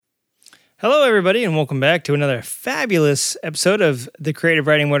Hello, everybody, and welcome back to another fabulous episode of the Creative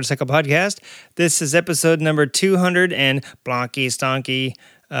Riding Motorcycle Podcast. This is episode number 200, and Blonky Stonky.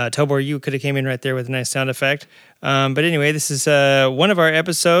 Tobor, you could have came in right there with a nice sound effect. But anyway, this is one of our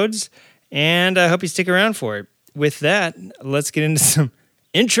episodes, and I hope you stick around for it. With that, let's get into some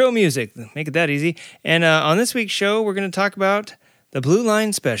intro music. Make it that easy. And on this week's show, we're going to talk about the Blue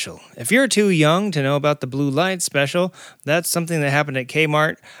Line Special. If you're too young to know about the Blue Line Special, that's something that happened at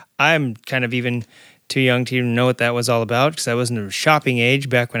Kmart. I'm kind of even too young to even know what that was all about because I wasn't of shopping age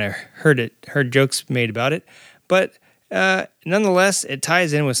back when I heard jokes made about it. But nonetheless, it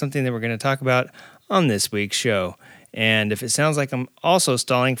ties in with something that we're going to talk about on this week's show. And if it sounds like I'm also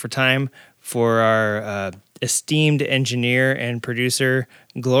stalling for time for our esteemed engineer and producer,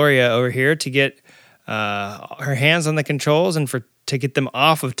 Gloria, over here to get her hands on the controls and to get them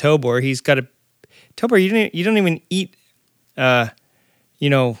off of Tobor. He's got Tobor, you don't even eat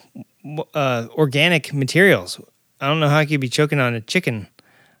organic materials. I don't know how I could be choking on a chicken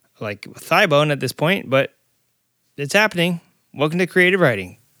like thigh bone at this point, but it's happening. Welcome to Creative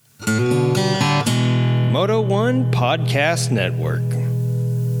Riding. Moto One Podcast Network.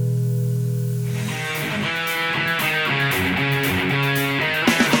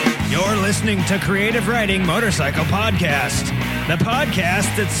 You're listening to Creative Riding Motorcycle Podcast, the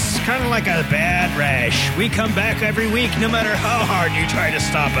podcast that's kind of like a bad rash. We come back every week no matter how hard you try to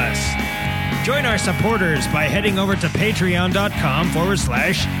stop us. Join our supporters by heading over to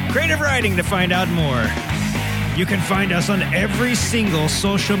patreon.com/Creative Riding to find out more. You can find us on every single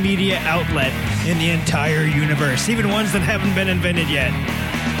social media outlet in the entire universe, even ones that haven't been invented yet.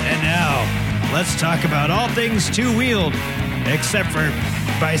 And now, let's talk about all things two-wheeled, except for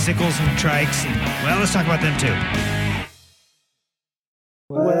bicycles and trikes. Well, let's talk about them too.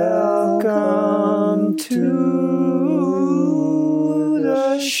 Welcome to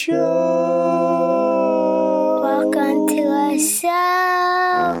the show. Welcome to the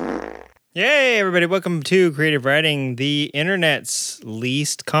show. Yay, everybody. Welcome to Creative Riding, the internet's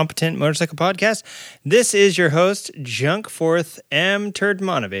least competent motorcycle podcast. This is your host, Junkforth M.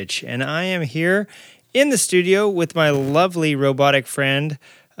 Turdmanovich, and I am here in the studio with my lovely robotic friend,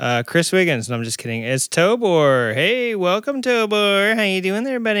 Chris Wiggins. No, I'm just kidding. It's Tobor. Hey, welcome, Tobor. How you doing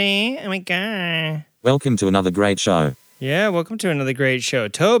there, buddy? Oh, my God. Welcome to another great show. Yeah, welcome to another great show.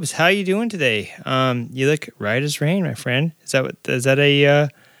 Tobes, how you doing today? You look right as rain, my friend. Is that a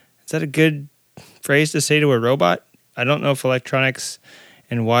good phrase to say to a robot? I don't know if electronics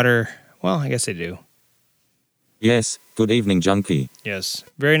and water, well, I guess they do. Yes, good evening, Junkie. Yes,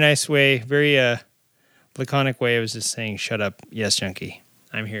 very nice way, very laconic way. I was just saying, shut up. Yes, Junkie.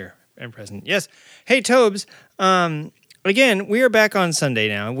 I'm here. I'm present. Yes. Hey, Tobes. Again, we are back on Sunday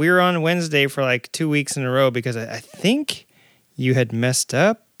now. We were on Wednesday for like 2 weeks in a row because I think you had messed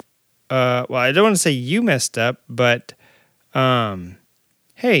up. Well, I don't want to say you messed up, but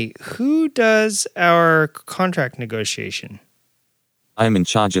hey, who does our contract negotiation? I am in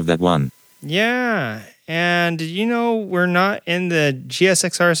charge of that one. Yeah. And did you know we're not in the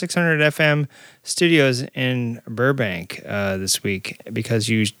GSXR 600 FM studios in Burbank this week because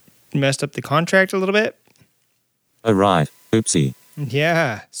you messed up the contract a little bit? Oh, right. Oopsie.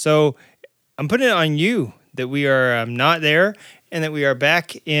 Yeah. So I'm putting it on you that we are not there and that we are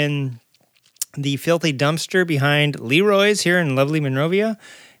back in the filthy dumpster behind Leroy's here in lovely Monrovia.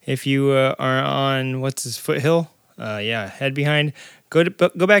 If you are on, Foothill? Head behind. Go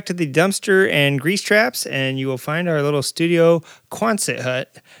back to the dumpster and grease traps, and you will find our little studio Quonset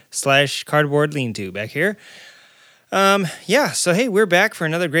hut / cardboard lean-to back here. So hey, we're back for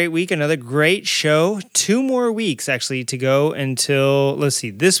another great week, another great show. 2 more weeks, actually, to go until, let's see,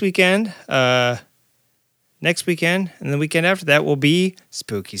 this weekend, next weekend, and the weekend after that will be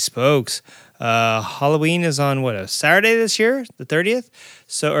Spooky Spokes. Halloween is on, a Saturday this year? The 30th?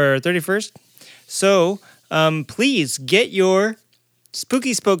 Or 31st? So, please get your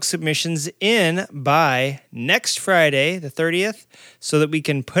Spooky Spoke submissions in by next Friday, the 30th, so that we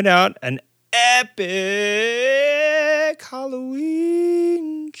can put out an epic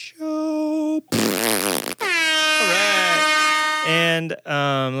Halloween show. All right. And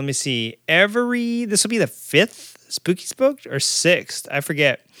let me see. This will be the 5th Spooky Spoke or 6th. I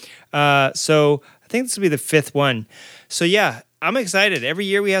forget. So I think this will be the 5th one. So yeah, I'm excited. Every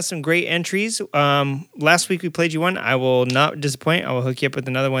year we have some great entries. Last week we played you one. I will not disappoint. I will hook you up with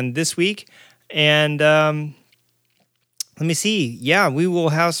another one this week. And let me see. Yeah, we will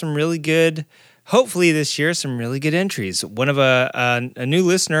have some really good, hopefully this year, some really good entries. One of a new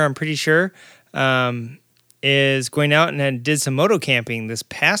listener, I'm pretty sure, is going out and did some moto camping this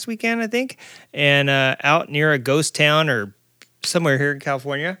past weekend, I think, and out near a ghost town or somewhere here in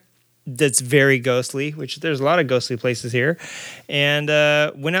California. that's very ghostly, which there's a lot of ghostly places here, and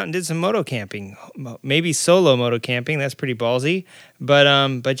went out and did some moto camping, maybe solo moto camping. That's pretty ballsy,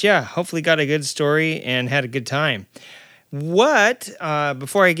 but yeah, hopefully got a good story and had a good time.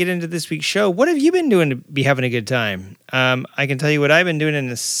 Before I get into this week's show, what have you been doing to be having a good time? I can tell you what I've been doing in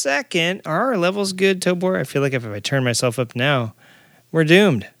a second. Are our levels good, Tobor? I feel like if I turn myself up now, we're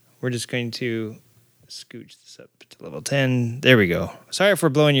doomed. We're just going to scooch this up to level 10. There we go. Sorry for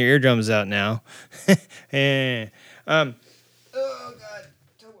blowing your eardrums out now. Oh, God.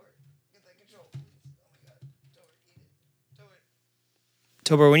 Tobor, get that control. Oh, my God.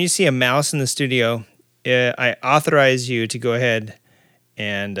 Tobor, when you see a mouse in the studio, I authorize you to go ahead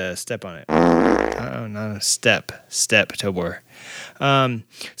and step on it. Oh, not a step, Tobor.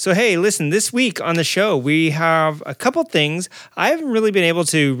 So, hey, listen, this week on the show, we have a couple things. I haven't really been able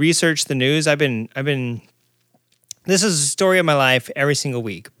to research the news. This is a story of my life every single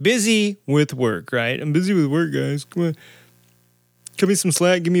week. Busy with work, right? I'm busy with work, guys. Come on. Cut me some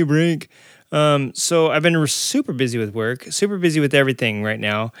slack. Give me a break. So I've been super busy with work, super busy with everything right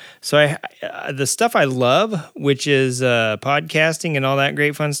now. So the stuff I love, which is podcasting and all that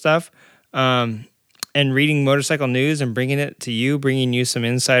great fun stuff, and reading motorcycle news and bringing you some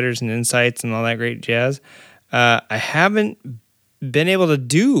insiders and insights and all that great jazz, I haven't been able to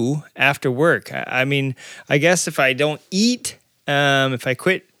do after work. I mean, I guess if I don't eat, if I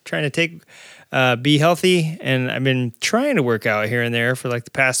quit trying to be healthy, and I've been trying to work out here and there for like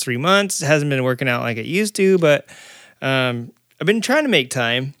the past 3 months. It hasn't been working out like it used to, but I've been trying to make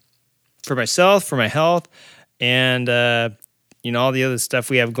time for myself, for my health, and all the other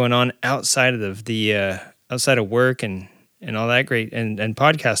stuff we have going on outside of outside of work and all that great and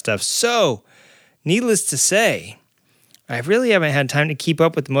podcast stuff. So, needless to say, I really haven't had time to keep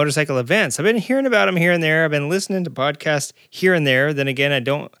up with the motorcycle events. I've been hearing about them here and there. I've been listening to podcasts here and there. Then again, I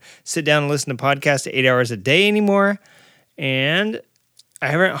don't sit down and listen to podcasts 8 hours a day anymore. And I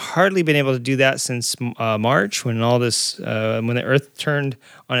haven't hardly been able to do that since March, when when the Earth turned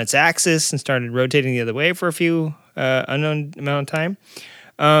on its axis and started rotating the other way for a few unknown amount of time.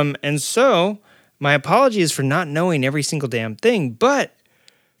 And so my apologies for not knowing every single damn thing, but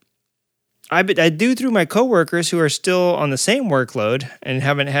I do through my coworkers who are still on the same workload and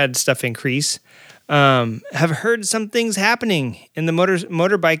haven't had stuff increase, have heard some things happening in the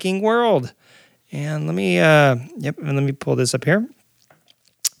motorbiking world. And let me pull this up here.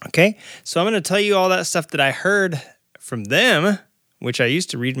 Okay, so I'm going to tell you all that stuff that I heard from them, which I used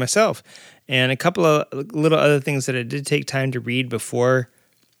to read myself, and a couple of little other things that I did take time to read before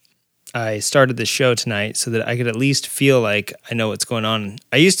I started the show tonight, so that I could at least feel like I know what's going on.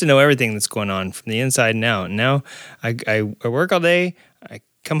 I used to know everything that's going on from the inside and out. And now I work all day, I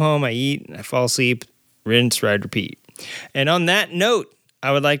come home, I eat, I fall asleep, rinse, ride, repeat. And on that note,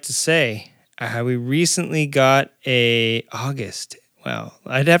 I would like to say we recently got I'd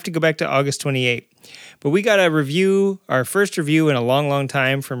have to go back to August 28th. But we got our first review in a long, long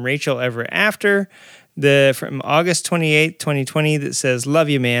time from Rachel Ever After, from August 28th, 2020, that says, "Love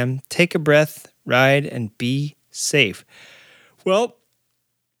you, man. Take a breath, ride, and be safe." Well,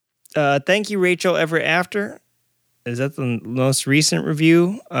 thank you, Rachel Ever After. Is that the most recent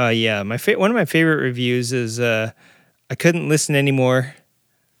review? Yeah, one of my favorite reviews is I couldn't listen anymore.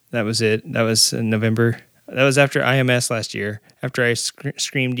 That was it. That was in November. That was after IMS last year, after I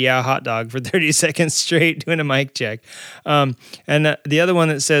screamed, "Yeah, hot dog," for 30 seconds straight doing a mic check. And the other one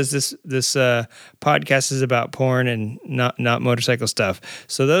that says this podcast is about porn and not motorcycle stuff.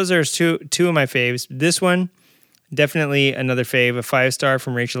 So those are two of my faves. This one, definitely another fave, a 5-star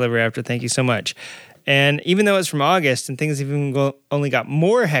from Rachel Ever After. Thank you so much. And even though it's from August and things have only got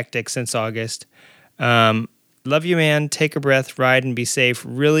more hectic since August, "Love you, man. Take a breath, ride, and be safe"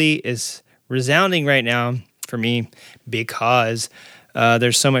 really is resounding right now for me, because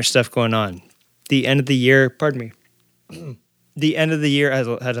there's so much stuff going on. The end of the year, the end of the year, I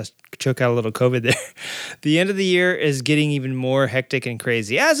had to choke out a little COVID there. The end of the year is getting even more hectic and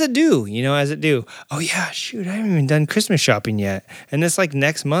crazy, as it do. Oh yeah, shoot, I haven't even done Christmas shopping yet. And it's like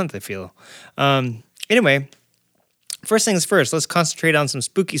next month, I feel. Anyway, first things first, let's concentrate on some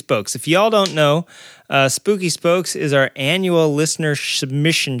Spooky Spokes. If y'all don't know, Spooky Spokes is our annual listener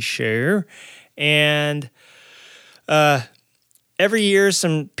submission share. And every year,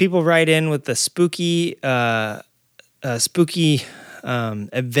 some people write in with the spooky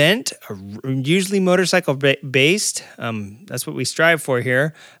event, usually motorcycle based. That's what we strive for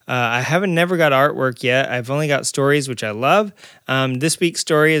here. I never got artwork yet. I've only got stories, which I love. This week's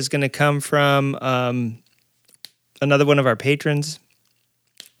story is going to come from another one of our patrons.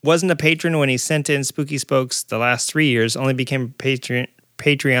 Wasn't a patron when he sent in Spooky Spokes the last 3 years, only became a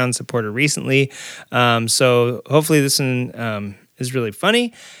Patreon supporter recently. So hopefully this one is really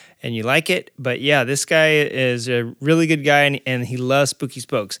funny and you like it. But yeah, this guy is a really good guy, and he loves Spooky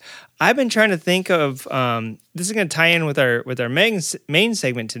Spokes. I've been trying to think of this is going to tie in with our main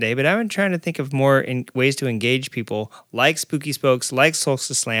segment today, but I've been trying to think of more ways to engage people like Spooky Spokes, like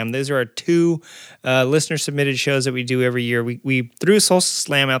Solstice Slam. Those are our two listener submitted shows that we do every year. We threw Solstice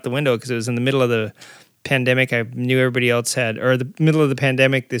Slam out the window because it was in the middle of the pandemic. I knew everybody else had, or the middle of the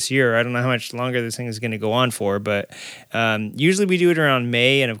pandemic this year. I don't know how much longer this thing is going to go on for, but usually we do it around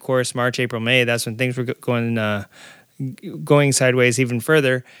May, and of course March, April, May. That's when things were going sideways even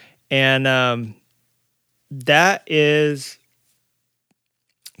further, and that is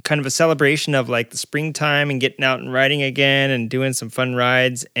kind of a celebration of like the springtime and getting out and riding again and doing some fun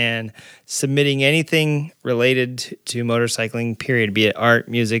rides and submitting anything related to motorcycling, period, be it art,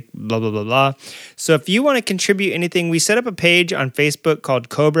 music, blah, blah, blah, blah. So if you want to contribute anything, we set up a page on Facebook called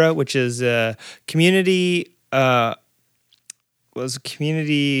Cobra, which is a community,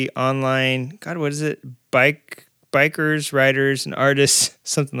 community online, God, what is it? Bikers, riders, and artists,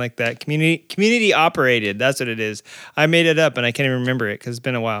 something like that. Community operated. That's what it is. I made it up and I can't even remember it because it's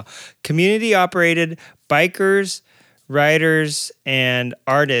been a while. Community operated bikers, riders, and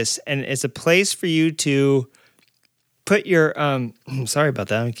artists, and it's a place for you to put your. Sorry about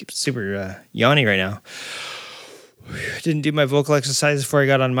that. I keep super yawny right now. Didn't do my vocal exercises before I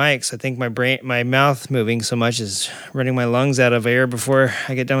got on mics. I think my mouth moving so much is running my lungs out of air before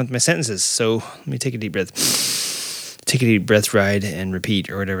I get done with my sentences. So let me take a deep breath. Take a deep breath, ride, and repeat,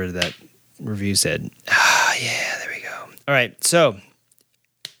 or whatever that review said. Yeah, there we go. All right, so,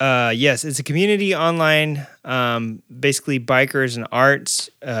 yes, it's a community online, basically bikers and arts.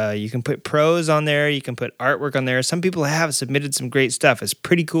 You can put pros on there. You can put artwork on there. Some people have submitted some great stuff. It's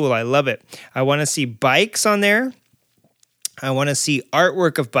pretty cool. I love it. I want to see bikes on there. I want to see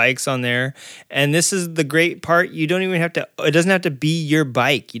artwork of bikes on there. And this is the great part. You don't even have to, it doesn't have to be your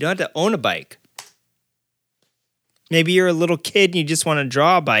bike. You don't have to own a bike. Maybe you're a little kid and you just want to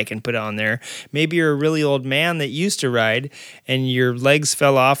draw a bike and put it on there. Maybe you're a really old man that used to ride and your legs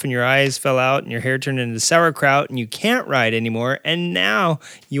fell off and your eyes fell out and your hair turned into sauerkraut and you can't ride anymore. And now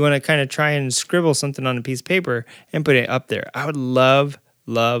you want to kind of try and scribble something on a piece of paper and put it up there. I would love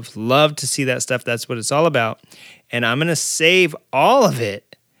to see that stuff. That's what it's all about. And I'm going to save all of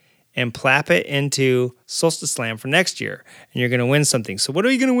it and plap it into Solstice Slam for next year. And you're going to win something. So what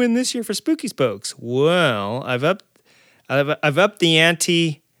are you going to win this year for Spooky Spokes? Well, I've upped the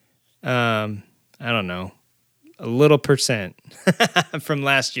ante, I don't know, a little percent from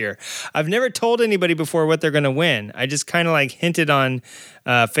last year. I've never told anybody before what they're going to win. I just kind of like hinted on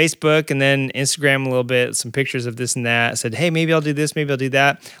Facebook and then Instagram a little bit, some pictures of this and that. I said, hey, maybe I'll do this, maybe I'll do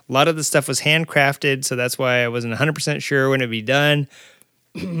that. A lot of the stuff was handcrafted, so that's why I wasn't 100% sure when it'd be done.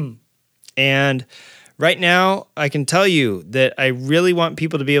 And right now, I can tell you that I really want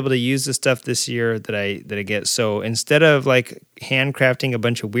people to be able to use the stuff this year that I get. So instead of like handcrafting a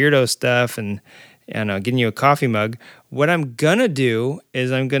bunch of weirdo stuff and getting you a coffee mug, what I'm gonna do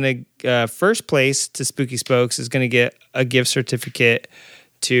is I'm gonna first place to Spooky Spokes is gonna get a gift certificate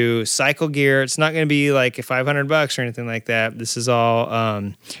to Cycle Gear. It's not gonna be like $500 or anything like that. This is all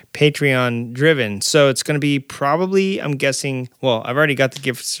Patreon driven. So it's gonna be probably, I'm guessing. Well, I've already got the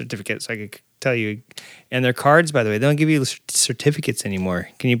gift certificate, so I could tell you. And their cards, by the way, they don't give you certificates anymore.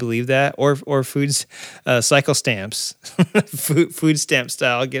 Can you believe that? Or foods, cycle stamps, food stamp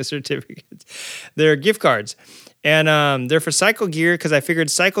style gift certificates. They're gift cards, and they're for Cycle Gear because I figured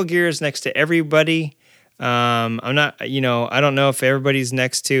Cycle Gear is next to everybody. I'm not, I don't know if everybody's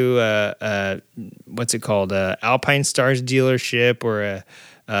next to what's it called, Alpine Stars dealership or a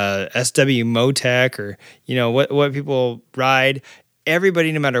SW Motec or what people ride.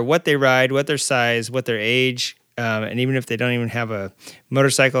 Everybody, no matter what they ride, what their size, what their age, and even if they don't even have a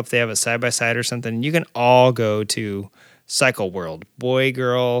motorcycle, if they have a side-by-side or something, you can all go to Cycle World. Boy,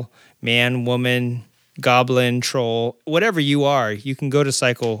 girl, man, woman, goblin, troll, whatever you are, you can go to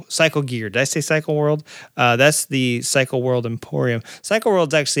Cycle Gear. Did I say Cycle World? That's the Cycle World Emporium. Cycle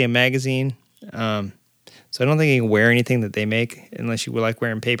World's actually a magazine, so I don't think you can wear anything that they make unless you like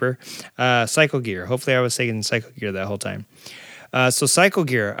wearing paper. Cycle Gear. Hopefully I was saying Cycle Gear that whole time. So Cycle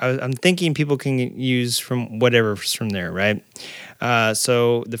Gear, I'm thinking people can use from whatever's from there, right?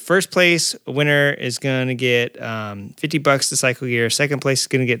 So the first place winner is going to get $50 to Cycle Gear. Second place is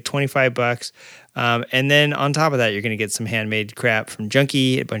going to get $25. And then on top of that, you're going to get some handmade crap from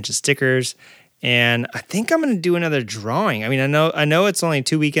Junkie, a bunch of stickers. And I think I'm going to do another drawing. I mean, I know it's only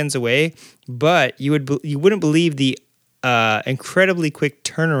 2 weekends away, but you wouldn't believe the incredibly quick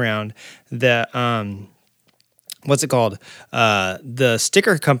turnaround that what's it called? The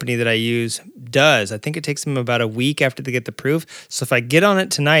sticker company that I use does. I think it takes them about a week after they get the proof. So if I get on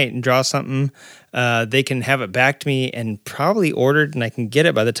it tonight and draw something, they can have it back to me and probably ordered, and I can get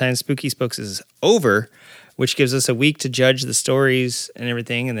it by the time Spooky Spokes is over, which gives us a week to judge the stories and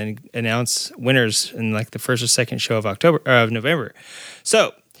everything, and then announce winners in like the first or second show of November.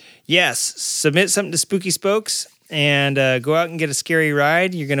 So yes, submit something to Spooky Spokes and go out and get a scary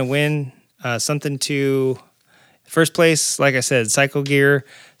ride. You're going to win something to first place, like I said, Cycle Gear.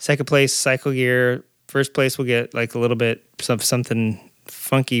 Second place, Cycle Gear. First place will get like a little bit of something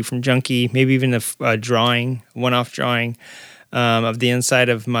funky from Junkie, maybe even a drawing, one-off drawing of the inside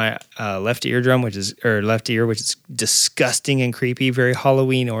of my left eardrum, which is disgusting and creepy, very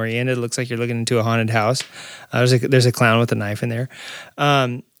Halloween oriented. It looks like you're looking into a haunted house. There's a clown with a knife in there.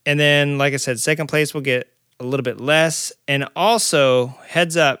 And then, like I said, second place will get a little bit less. And also,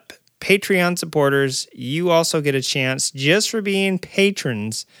 heads up, Patreon supporters, you also get a chance just for being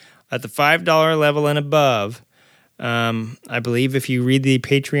patrons at the $5 level and above. I believe if you read the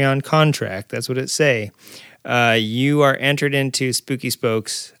Patreon contract, that's what it say. You are entered into Spooky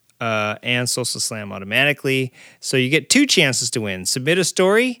Spokes and Social Slam automatically. So you get 2 chances to win. Submit a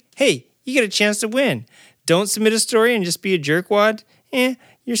story. Hey, you get a chance to win. Don't submit a story and just be a jerkwad.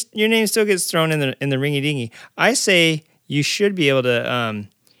 Your name still gets thrown in the ringy dingy. I say you should be able to.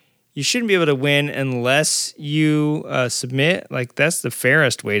 You shouldn't be able to win unless you submit. Like, that's the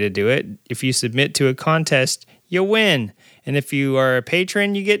fairest way to do it. If you submit to a contest, you win. And if you are a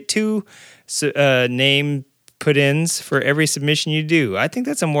patron, you get 2 name put-ins for every submission you do. I think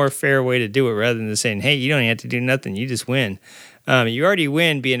that's a more fair way to do it rather than saying, hey, you don't have to do nothing. You just win. You already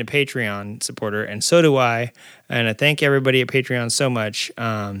win being a Patreon supporter, and so do I. And I thank everybody at Patreon so much.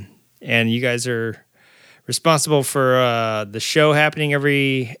 And you guys are responsible for the show happening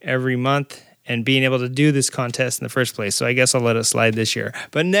every month and being able to do this contest in the first place. So I guess I'll let it slide this year.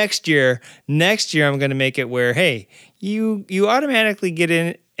 But next year I'm going to make it where, hey, you automatically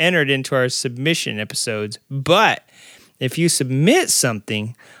get entered into our submission episodes. But if you submit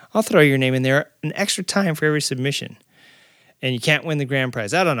something, I'll throw your name in there an extra time for every submission. And you can't win the grand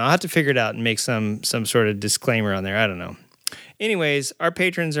prize. I don't know. I'll have to figure it out and make some sort of disclaimer on there. I don't know. Anyways, our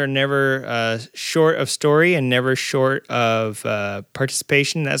patrons are never short of story and never short of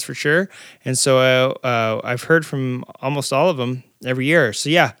participation, that's for sure. And so I've heard from almost all of them every year. So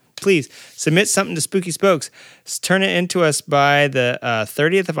yeah, please submit something to Spooky Spokes. Turn it into us by the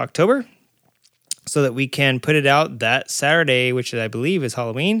 30th of October so that we can put it out that Saturday, which I believe is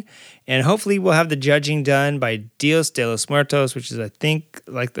Halloween. And hopefully we'll have the judging done by Dios de los Muertos, which is, I think,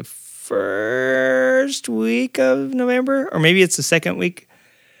 like the first week of November, or maybe it's the second week.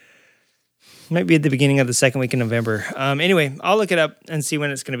 Might be at the beginning of the second week in November. Anyway, I'll look it up and see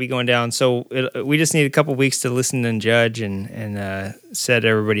when it's going to be going down. So we just need a couple weeks to listen and judge and set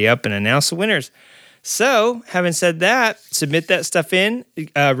everybody up and announce the winners. So, having said that, submit that stuff in,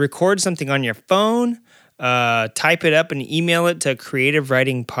 record something on your phone, type it up and email it to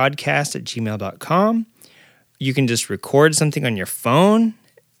creativewritingpodcast@gmail.com. You can just record something on your phone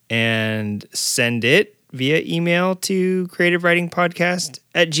and send it via email to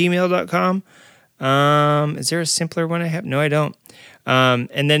creativewritingpodcast@gmail.com. Is there a simpler one I have? No, I don't.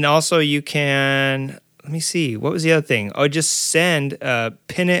 And then also you can, let me see, what was the other thing? Oh, just send,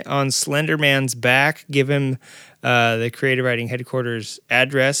 pin it on Slenderman's back, give him the Creative Writing headquarters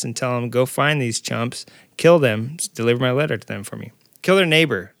address and tell him, go find these chumps, kill them, deliver my letter to them for me. Kill their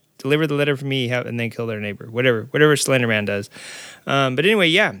neighbor. Deliver the letter for me and then kill their neighbor. Whatever Slenderman does. But anyway,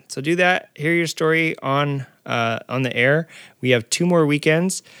 yeah. So do that. Hear your story on the air. We have 2 more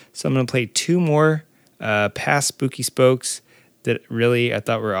weekends. So I'm going to play 2 more past Spooky Spokes that really I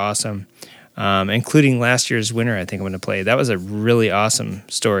thought were awesome. Including last year's winner, I think I'm going to play. That was a really awesome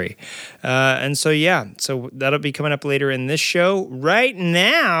story. And so, yeah. So that'll be coming up later in this show. Right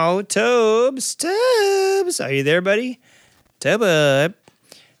now, Tubbs, are you there, buddy? Tubba,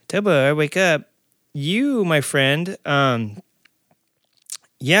 wake up. You, my friend,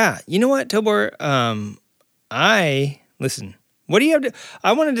 yeah, you know what, Tobor, listen, what do you have to,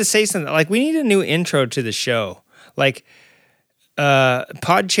 I wanted to say something, like, we need a new intro to the show, like,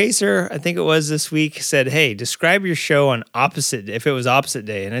 Podchaser, I think it was this week, said, hey, describe your show on if it was opposite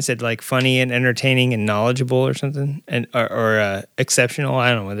day. And I said, like, funny and entertaining and knowledgeable or something, and or exceptional.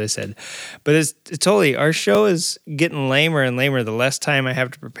 I don't know what they said. But it's totally, our show is getting lamer and lamer. The less time I have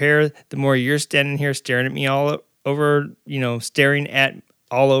to prepare, the more you're standing here staring at me all over, staring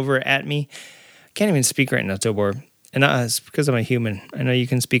all over at me. I can't even speak right now, Tobor. And it's because I'm a human. I know you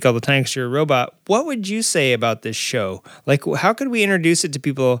can speak all the time because you're a robot. What would you say about this show? Like, how could we introduce it to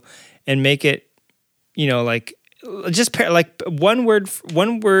people and make it, like just like one word,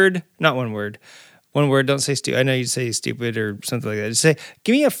 not one word. One word, don't say stupid. I know you'd say stupid or something like that. Just say,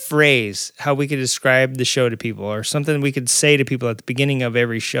 give me a phrase how we could describe the show to people, or something we could say to people at the beginning of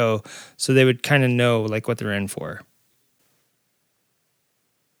every show so they would kind of know like what they're in for.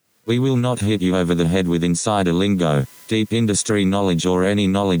 We will not hit you over the head with insider lingo, deep industry knowledge, or any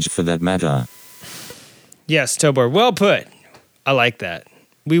knowledge for that matter. Yes, Tobor, well put. I like that.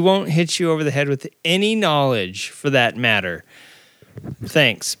 We won't hit you over the head with any knowledge for that matter.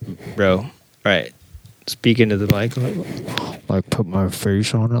 Thanks, bro. All right. Speak into the mic. Like put my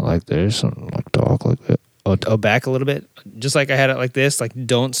face on it like this and like talk like that. Oh, back a little bit. Just like I had it like this. Like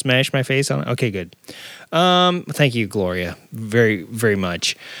don't smash my face on it. Okay, good. Thank you, Gloria. Very, very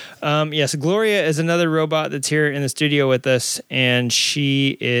much. Yes, Gloria is another robot that's here in the studio with us. And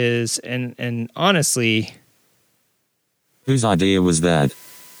she is, and honestly... Whose idea was that?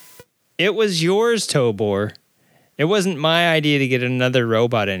 It was yours, Tobor. It wasn't my idea to get another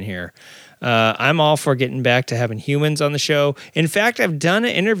robot in here. I'm all for getting back to having humans on the show. In fact, I've done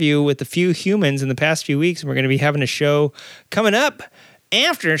an interview with a few humans in the past few weeks, and we're going to be having a show coming up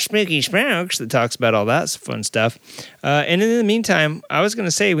after Spooky Spooks that talks about all that fun stuff. And in the meantime, I was going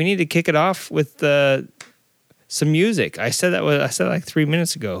to say we need to kick it off with some music. I said like 3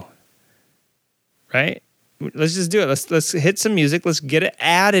 minutes ago, right? Let's just do it. Let's hit some music. Let's get an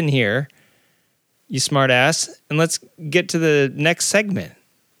ad in here, you smart ass, and let's get to the next segment.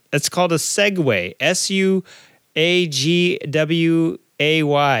 It's called a segue. SUAGWAY.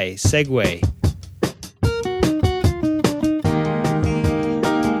 Segue.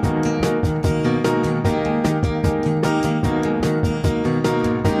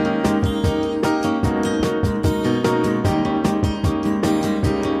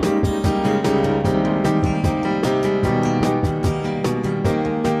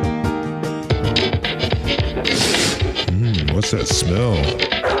 What's that smell?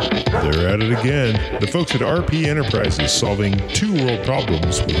 They're at it again. The folks at RP Enterprises, solving two world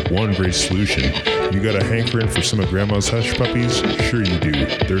problems with one great solution. You got a hankering for some of Grandma's hush puppies? Sure you do.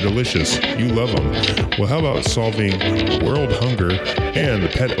 They're delicious. You love them. Well, how about solving world hunger and the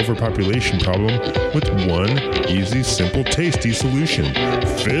pet overpopulation problem with one easy, simple, tasty solution?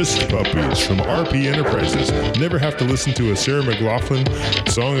 Fist Puppies from RP Enterprises. Never have to listen to a Sarah McLachlan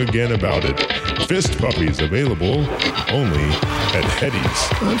song again about it. Fist Puppies, available only at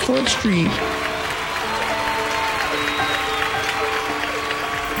Hetty's on Front Street.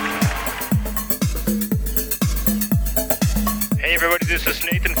 Hey everybody, this is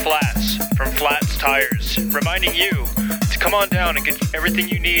Nathan Flats from Flats Tires, reminding you to come on down and get everything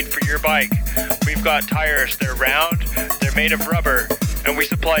you need for your bike. We've got tires, they're round, they're made of rubber, and we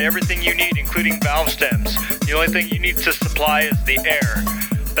supply everything you need, including valve stems. The only thing you need to supply is the air.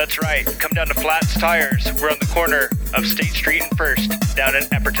 That's right, come down to Flats Tires. We're on the corner of State Street and First, down in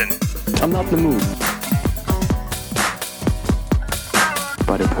Epperton. I'm not the mood,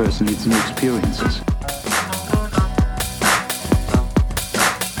 but a person needs new experiences.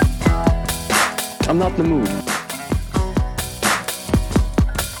 I'm not the mood,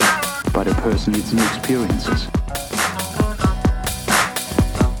 but a person needs new experiences.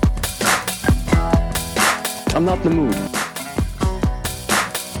 I'm not the mood,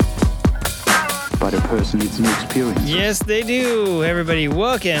 but a person needs new experiences. Yes, they do. Everybody,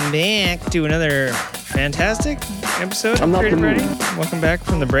 welcome back to another fantastic episode of Creative Writing. Welcome back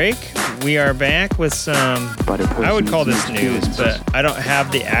from the break. We are back with some, I would call this news, but I don't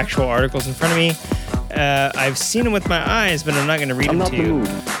have the actual articles in front of me. I've seen them with my eyes, but I'm not going to read them to you.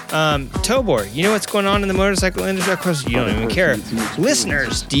 Tobor, you know what's going on in the motorcycle industry? Of course, you don't even care.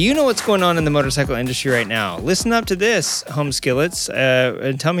 Listeners, do you know what's going on in the motorcycle industry right now? Listen up to this, home skillets,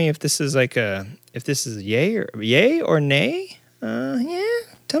 and tell me if this is like if this is yay or nay. Yeah.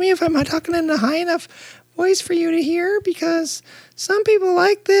 Tell me if I'm talking in a high enough voice for you to hear, because some people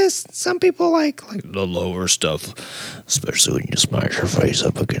like this, some people like the lower stuff, especially when you smash your face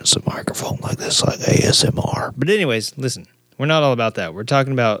up against a microphone like this, like ASMR. But anyways, listen, we're not all about that. We're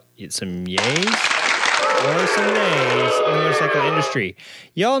talking about some yays or some nays in the motorcycle industry.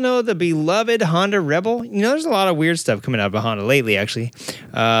 Y'all know the beloved Honda Rebel? You know, there's a lot of weird stuff coming out of Honda lately, actually.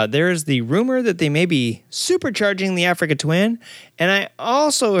 There's the rumor that they may be supercharging the Africa Twin, and I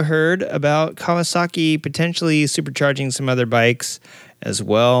also heard about Kawasaki potentially supercharging some other bikes as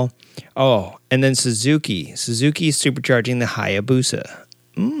well. Oh, and then Suzuki. Suzuki supercharging the Hayabusa.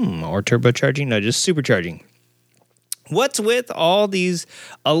 Or turbocharging? No, just supercharging. What's with all these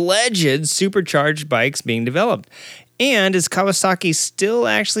alleged supercharged bikes being developed? And is Kawasaki still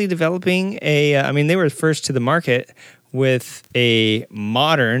actually developing they were first to the market with a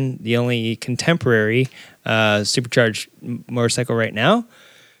modern, the only contemporary supercharged motorcycle right now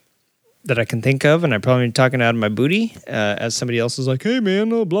that I can think of, and I'm probably talking out of my booty as somebody else is like, hey,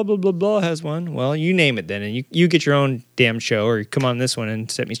 man, oh, blah, blah, blah, blah has one. Well, you name it then, and you get your own damn show or come on this one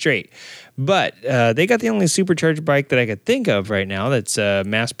and set me straight. But they got the only supercharged bike that I could think of right now that's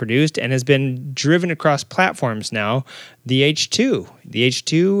mass-produced and has been driven across platforms now, the H2. The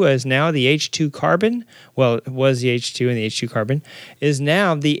H2 is now the H2 Carbon. Well, it was the H2 and the H2 Carbon is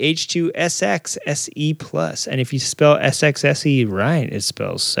now the H2 SX SE+. And if you spell SX SE right, it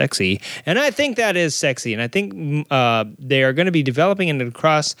spells sexy. And I think that is sexy. And I think they are going to be developing it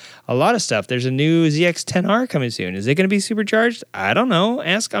across a lot of stuff. There's a new ZX-10R coming soon. Is it going to be supercharged? I don't know.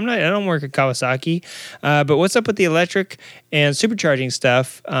 I don't work at Kawasaki. But what's up with the electric and supercharging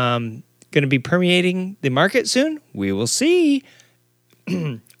stuff? Going to be permeating the market soon? We will see.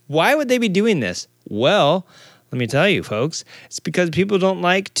 Why would they be doing this? Well, let me tell you, folks. It's because people don't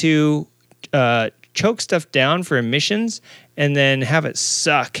like to choke stuff down for emissions and then have it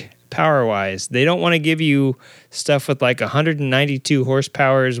suck power-wise. They don't want to give you stuff with like 192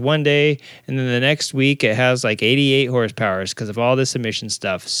 horsepowers one day, and then the next week it has like 88 horsepowers because of all this emission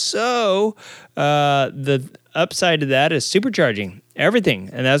stuff. So the upside to that is supercharging everything,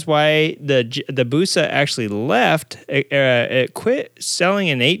 and that's why the Busa actually left. It quit selling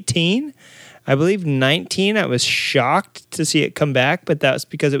in 18. I believe 19, I was shocked to see it come back, but that's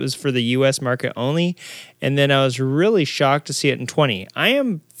because it was for the U.S. market only. And then I was really shocked to see it in 20. I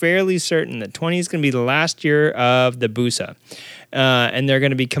am fairly certain that 20 is going to be the last year of the Busa. And they're going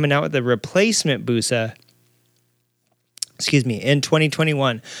to be coming out with a replacement Busa, in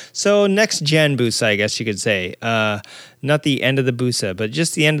 2021. So next gen Busa, I guess you could say. Not the end of the Busa, but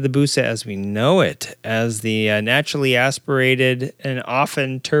just the end of the Busa as we know it, as the naturally aspirated and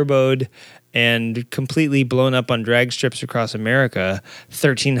often turboed and completely blown up on drag strips across America,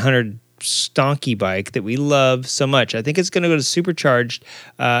 1300 stonky bike that we love so much. I think it's going to go to supercharged,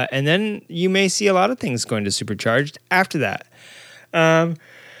 and then you may see a lot of things going to supercharged after that.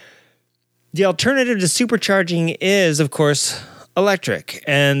 The alternative to supercharging is, of course, electric,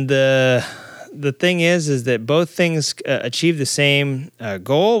 and the thing is that both things achieve the same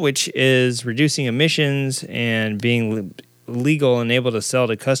goal, which is reducing emissions and being legal and able to sell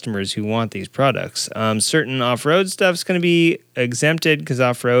to customers who want these products. Certain off-road stuff is going to be exempted because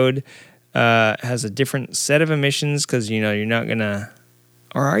off-road has a different set of emissions because, you're not going to,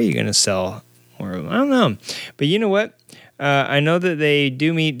 or are you going to sell more? I don't know. But you know what? I know that they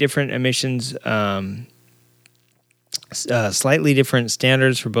do meet different emissions, slightly different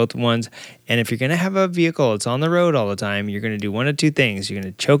standards for both ones. And if you're going to have a vehicle that's on the road all the time, you're going to do one of two things. You're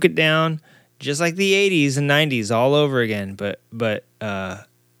going to choke it down, just like the 80s and 90s all over again, but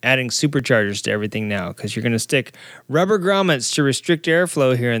adding superchargers to everything now, because you're going to stick rubber grommets to restrict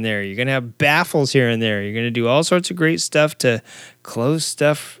airflow here and there. You're going to have baffles here and there. You're going to do all sorts of great stuff to close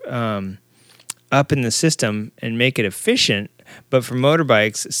stuff up in the system and make it efficient. But for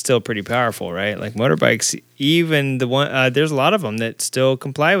motorbikes, it's still pretty powerful, right? Like motorbikes, even the one, there's a lot of them that still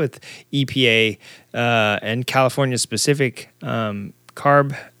comply with EPA and California specific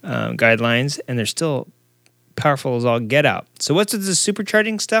CARB guidelines, and they're still powerful as all get out. So what's with the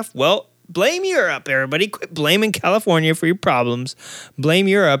supercharging stuff? Well, blame Europe, everybody. Quit blaming California for your problems. Blame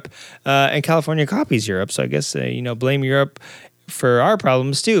Europe, and California copies Europe. So I guess, blame Europe for our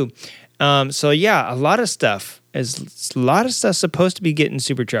problems too. So yeah, a lot of stuff supposed to be getting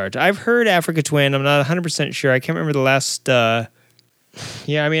supercharged. I've heard Africa Twin. I'm not 100% sure. I can't remember the last. I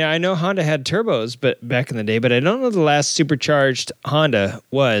know Honda had turbos, but back in the day, but I don't know the last supercharged Honda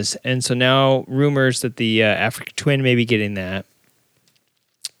was. And so now rumors that the Africa Twin may be getting that.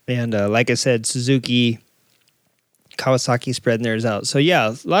 And like I said, Suzuki, Kawasaki spreading theirs out. So yeah,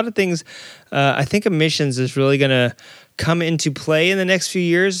 a lot of things. I think emissions is really going to come into play in the next few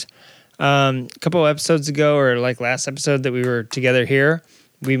years. A couple of episodes ago, or like last episode that we were together here,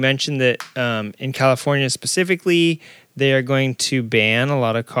 we mentioned that in California specifically, they are going to ban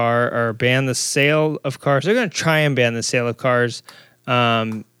ban the sale of cars. They're going to try and ban the sale of cars,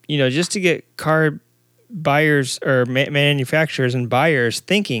 just to get car buyers or manufacturers and buyers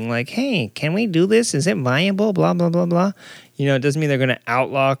thinking like, hey, can we do this? Is it viable? Blah, blah, blah, blah. It doesn't mean they're going to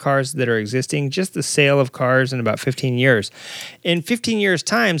outlaw cars that are existing, just the sale of cars in about 15 years. In 15 years'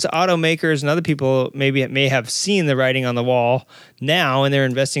 time, automakers and other people may have seen the writing on the wall now, and they're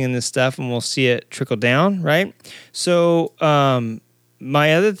investing in this stuff, and we'll see it trickle down, right? So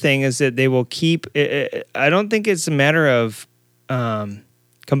my other thing is that they will keep I don't think it's a matter of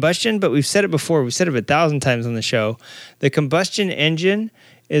combustion, but we've said it before. We've said it 1,000 times on the show. The combustion engine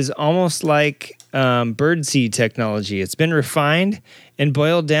is almost like birdseed technology. It's been refined and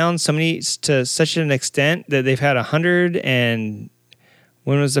boiled down to such an extent that they've had 100 and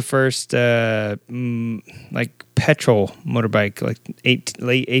when was the first like petrol motorbike, like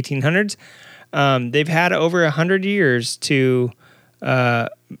late 1800s? They've had over 100 years to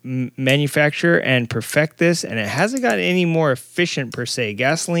manufacture and perfect this, and it hasn't gotten any more efficient per se.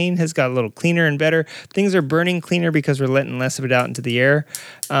 Gasoline has got a little cleaner and better. Things are burning cleaner because we're letting less of it out into the air.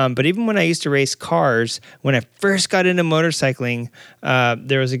 But even when I used to race cars, when I first got into motorcycling,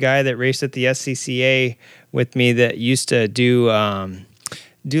 there was a guy that raced at the SCCA with me that used to do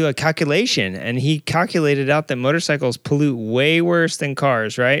a calculation, and he calculated out that motorcycles pollute way worse than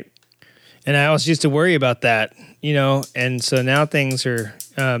cars, right? And I always used to worry about that, and so now things are,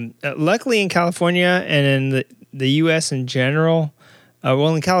 luckily in California and in the U.S. in general,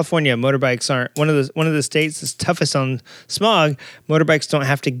 in California, motorbikes aren't, one of the states that's toughest on smog, motorbikes don't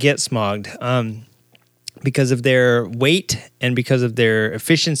have to get smogged because of their weight and because of their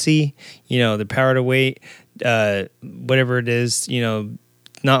efficiency, the power to weight, whatever it is,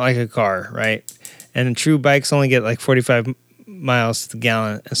 not like a car, right? And true bikes only get like 45 miles to the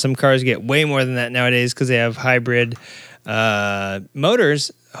gallon. And some cars get way more than that nowadays because they have hybrid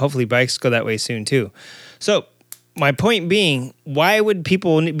motors. Hopefully bikes go that way soon too. So my point being, why would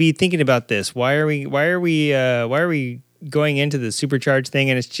people be thinking about this? Why are we going into the supercharged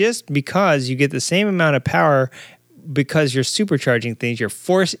thing? And it's just because you get the same amount of power because you're supercharging things. You're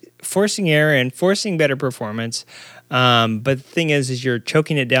forcing air and forcing better performance. But the thing is you're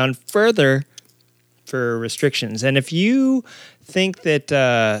choking it down further for restrictions. And if you think that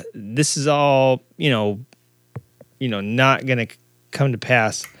this is all, not going to come to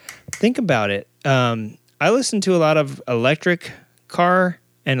pass, think about it. I listen to a lot of electric car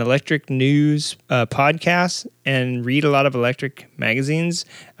and electric news podcasts and read a lot of electric magazines.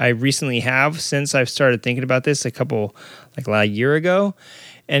 I recently have since I've started thinking about this a year ago.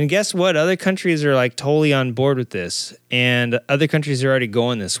 And guess what? Other countries are like totally on board with this, and other countries are already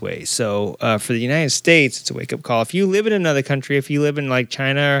going this way. So for the United States, it's a wake-up call. If you live in another country, if you live in like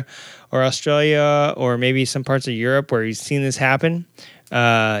China or Australia or maybe some parts of Europe where you've seen this happen,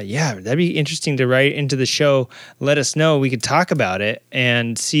 that'd be interesting to write into the show. Let us know. We could talk about it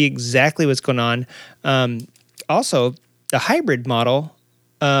and see exactly what's going on. Also, the hybrid model.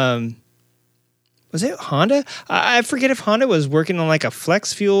 Was it Honda? I forget if Honda was working on like a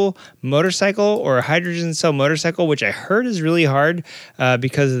flex fuel motorcycle or a hydrogen cell motorcycle, which I heard is really hard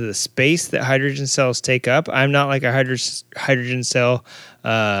because of the space that hydrogen cells take up. I'm not like a hydrogen cell,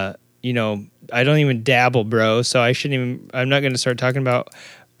 I don't even dabble, bro. So I'm not going to start talking about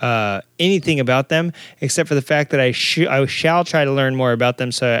anything about them except for the fact that I shall try to learn more about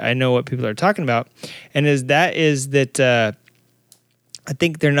them so I know what people are talking about. And I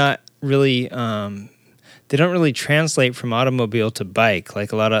think they're not really, they don't really translate from automobile to bike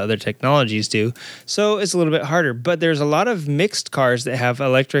like a lot of other technologies do. So it's a little bit harder. But there's a lot of mixed cars that have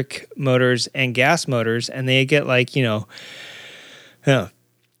electric motors and gas motors, and they get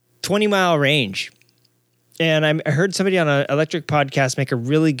 20-mile range. And I heard somebody on an electric podcast make a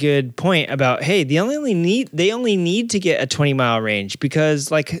really good point about, hey, they only need to get a 20-mile range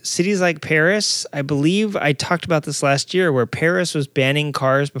because like cities like Paris, I believe I talked about this last year where Paris was banning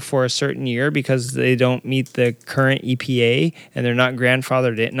cars before a certain year because they don't meet the current EPA and they're not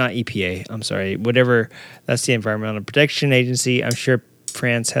grandfathered in, not EPA, I'm sorry, whatever, that's the Environmental Protection Agency. I'm sure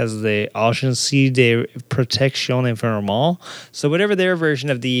France has the Agence de Protection Environnement. So whatever their version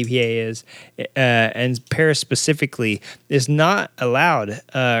of the EPA is, and Paris specifically, is not allowed.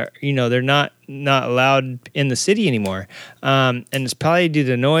 They're not allowed in the city anymore. And it's probably due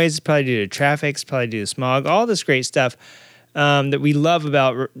to noise, it's probably due to traffic, it's probably due to smog, all this great stuff that we love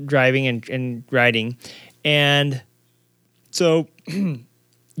about driving and riding. And so you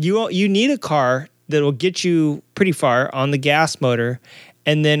need a car that will get you pretty far on the gas motor.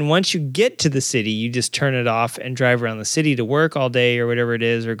 And then once you get to the city, you just turn it off and drive around the city to work all day or whatever it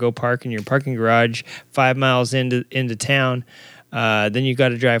is, or go park in your parking garage 5 miles into town. Then you got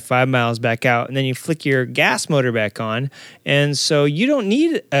to drive 5 miles back out, and then you flick your gas motor back on. And so you don't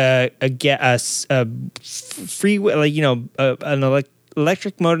need an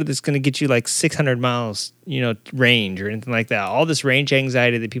electric motor that's going to get you like 600 miles, range or anything like that. All this range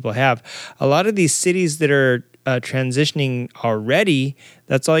anxiety that people have. A lot of these cities that are transitioning already,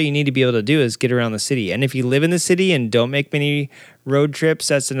 that's all you need to be able to do is get around the city. And if you live in the city and don't make many road trips,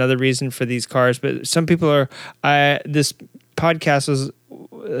 that's another reason for these cars. But some people are, this podcast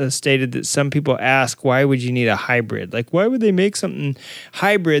stated that some people ask, why would you need a hybrid? Like, why would they make something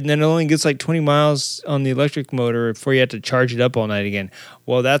hybrid and then it only gets like 20 miles on the electric motor before you have to charge it up all night again?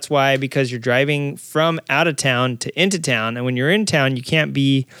 Well, that's why, because you're driving from out of town to into town. And when you're in town, you can't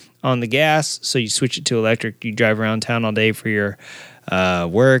be on the gas. So you switch it to electric. You drive around town all day for your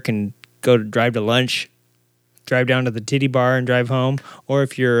work and drive to lunch. Drive down to the titty bar and drive home. Or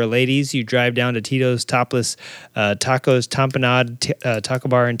if you're ladies, you drive down to Tito's Topless Tacos Tampanade Taco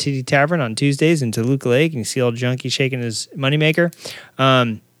Bar and Titty Tavern on Tuesdays in Toluca Lake, and you see old Junkie shaking his moneymaker.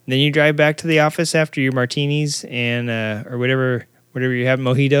 Then you drive back to the office after your martinis and or whatever you have,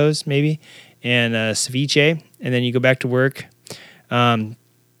 mojitos maybe, and ceviche, and then you go back to work.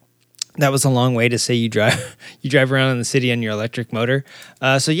 That was a long way to say you drive around in the city on your electric motor.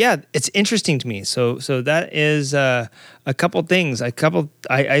 So yeah, it's interesting to me. So that is a couple things.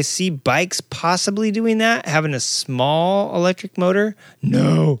 I see bikes possibly doing that, having a small electric motor.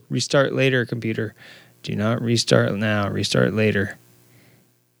 No, restart later, computer. Do not restart now. Restart later.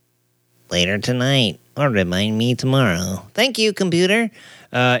 Later tonight, or remind me tomorrow. Thank you, computer.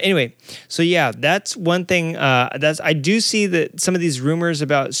 Anyway, so yeah, that's one thing. I do see that some of these rumors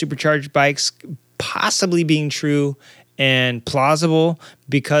about supercharged bikes possibly being true and plausible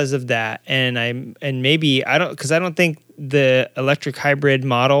because of that. And maybe I don't think the electric hybrid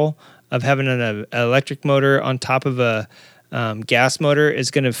model of having an electric motor on top of a gas motor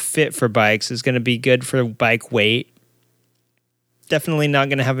is going to fit for bikes. It's going to be good for bike weight. Definitely not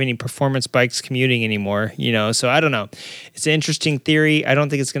going to have any performance bikes commuting anymore, so I don't know. It's an interesting theory. I don't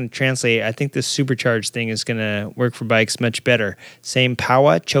think it's going to translate. I think this supercharged thing is going to work for bikes much better. Same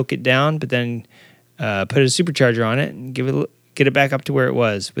power, choke it down, but then put a supercharger on it and get it back up to where it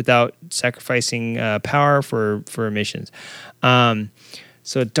was without sacrificing power for emissions. So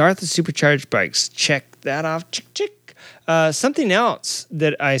Darth supercharged bikes, check that off. Check. Something else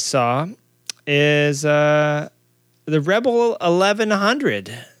that I saw is the Rebel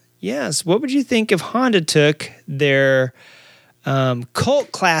 1100. Yes. What would you think if Honda took their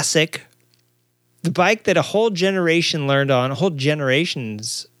cult classic, the bike that a whole generation learned on, couple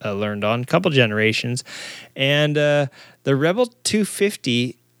generations, and the Rebel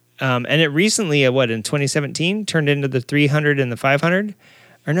 250, and it recently, in 2017, turned into the 300 and the 500?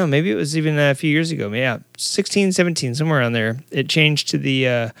 Or no, maybe it was even a few years ago. Yeah, 16, 17, somewhere around there. It changed to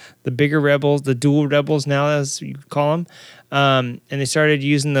the bigger Rebels, the dual Rebels now, as you call them. And they started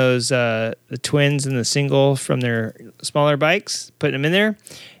using those the twins and the single from their smaller bikes, putting them in there.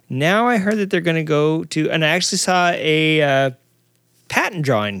 Now I heard that they're going to go to, and I actually saw a patent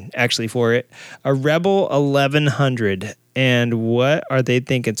drawing actually for it, a Rebel 1100. And what are they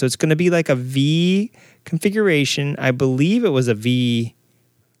thinking? So it's going to be like a V configuration. I believe it was a V4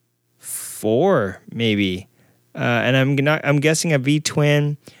 maybe, and I'm guessing a V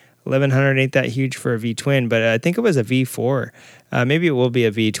twin. 1100 ain't that huge for a V twin, but I think it was a V4. Maybe it will be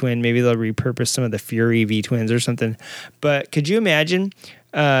a V twin. Maybe they'll repurpose some of the Fury V twins or something. But could you imagine?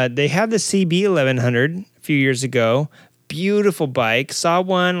 They had the CB 1100 a few years ago. Beautiful bike. Saw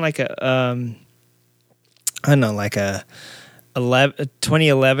one like a I don't know, like a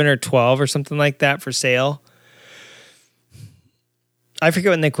 2011 or 12 or something like that for sale. I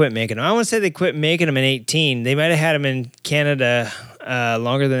forget when they quit making them. I want to say they quit making them in 2018. They might have had them in Canada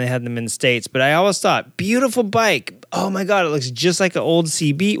longer than they had them in the States. But I always thought, beautiful bike. Oh my God, it looks just like an old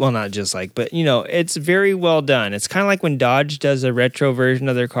CB. Well, not just like, but it's very well done. It's kind of like when Dodge does a retro version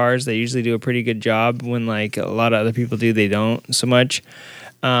of their cars. They usually do a pretty good job. When like a lot of other people do, they don't so much.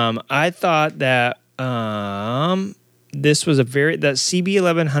 I thought that this was that CB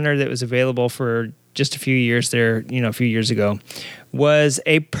 1100 that was available for just a few years there, a few years ago, was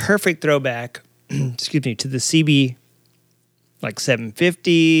a perfect throwback, excuse me, to the CB like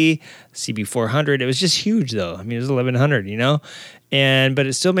 750, CB 400. It was just huge though. I mean, it was 1100, but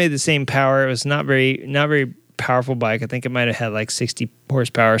it still made the same power. It was not very powerful bike. I think it might have had like 60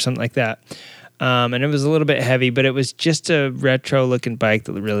 horsepower or something like that. And it was a little bit heavy, but it was just a retro looking bike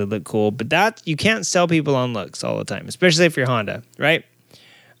that really looked cool. But that you can't sell people on looks all the time, especially if you're Honda, right?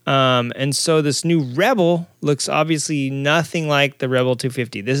 And so this new Rebel looks obviously nothing like the Rebel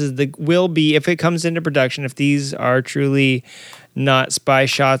 250. This is will be, if it comes into production, if these are truly not spy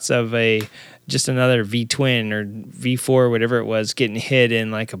shots of just another V twin or V4, whatever it was, getting hit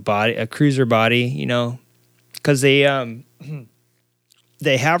in like a cruiser body, because they have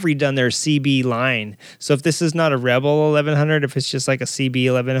redone their CB line. So if this is not a Rebel 1100, if it's just like a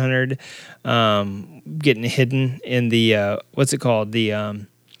CB 1100, getting hidden in the, what's it called? The,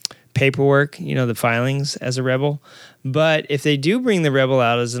 paperwork, the filings as a Rebel. But if they do bring the Rebel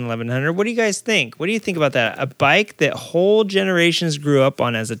out as an 1100, what do you guys think? What do you think about that? A bike that whole generations grew up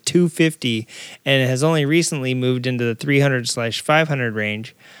on as a 250 and has only recently moved into the 300/500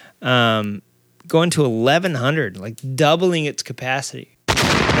 range, going to 1100, like doubling its capacity.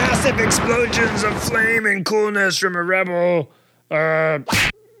 Massive explosions of flame and coolness from a Rebel. Yeah.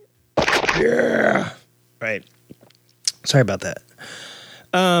 Right. Sorry about that.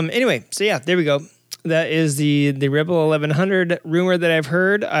 Anyway, so yeah, there we go. That is the Rebel 1100 rumor that I've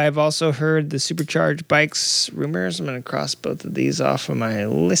heard. I've also heard the supercharged bikes rumors. I'm going to cross both of these off of my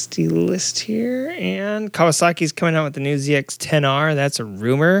listy list here. And Kawasaki's coming out with the new ZX-10R. That's a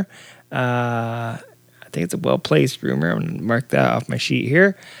rumor. I think it's a well-placed rumor. I'm going to mark that off my sheet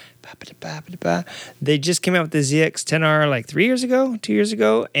here. They just came out with the ZX-10R like 2 years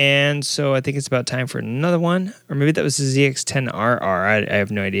ago, and so I think it's about time for another one. Or maybe that was the ZX-10RR. I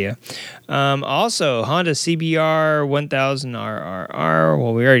have no idea. Also, Honda CBR 1000RRR.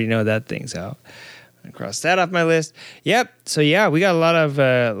 Well, we already know that thing's out. I'm gonna cross that off my list. Yep. So yeah, we got a lot of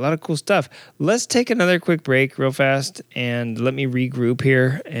cool stuff. Let's take another quick break real fast and let me regroup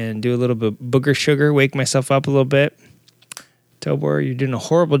here and do a little bit booger sugar, wake myself up a little bit. Tobor, you're doing a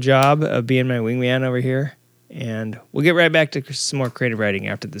horrible job of being my wingman over here. And we'll get right back to some more creative writing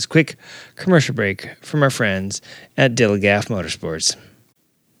after this quick commercial break from our friends at Dillegaff Motorsports.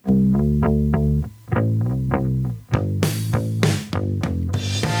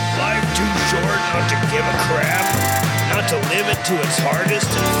 Life too short not to give a crap, not to live it to its hardest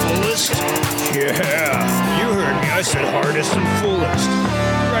and fullest? Yeah, you heard me. I said hardest and fullest.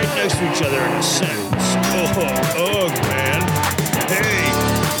 Right next to each other in a sentence. Oh, man. Hey,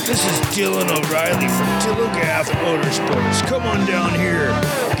 this is Dylan O'Reilly from Dillegaff Motorsports. Come on down here.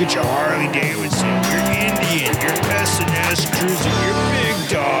 Get your Harley Davidson, your Indian, your S&S Cruiser, your Big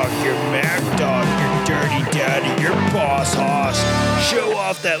Dog, your Mac Dog, your Dirty Daddy, your Boss Hoss. Show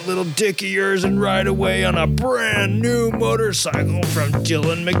off that little dick of yours and ride away on a brand new motorcycle from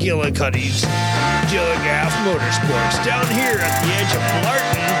Dylan McGillicuddy's Dillegaff Motorsports down here at the edge of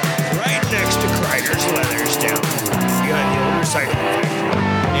Blarton, right next to Kreider's Leathers down behind the old recycling factory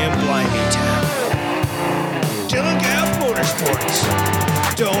in Blimey Town. Dillegaff Motorsports.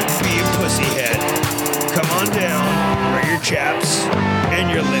 Don't be a pussyhead. Come on down, wear your chaps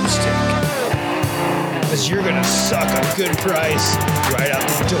and your lipstick. Because you're going to suck a good price right out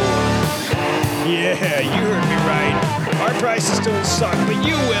the door. Yeah, you heard me right. Our prices don't suck, but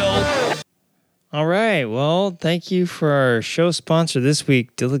you will. All right. Well, thank you for our show sponsor this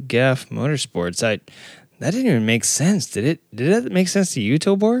week, Dillegaff Motorsports. That didn't even make sense, did it? Did that make sense to you,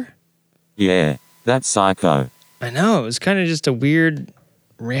 Tobor? Yeah, that's psycho. I know. It was kind of just a weird,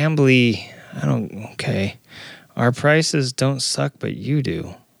 rambly, okay. Our prices don't suck, but you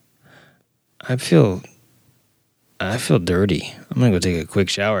do. I feel dirty. I'm going to go take a quick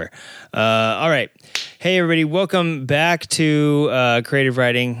shower. All right. Hey, everybody. Welcome back to Creative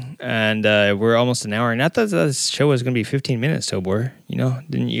Writing. And we're almost an hour. And I thought this show was going to be 15 minutes, Tobor.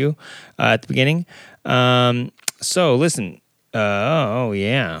 Didn't you? At the beginning. So, listen. Oh,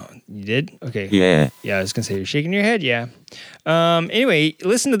 yeah. You did? Okay. Yeah. Yeah, I was going to say, you're shaking your head. Yeah. Anyway,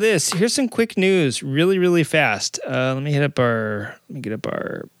 listen to this. Here's some quick news really, really fast. Let me get up our...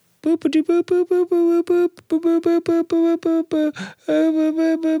 This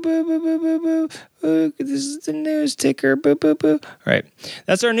is the news ticker. All right.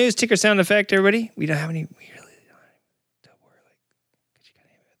 That's our news ticker sound effect, everybody. We don't have any... We really don't worry. Could you kind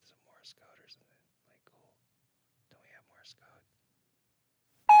of add some Morse code or something? Cool. Don't we have Morse code?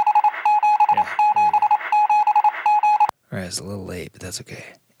 Yeah. There we go. All right. It's a little late, but that's okay.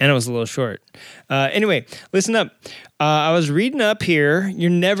 And it was a little short. Anyway, listen up. I was reading up here.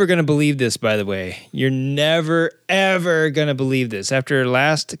 You're never going to believe this, by the way. You're never, ever going to believe this. After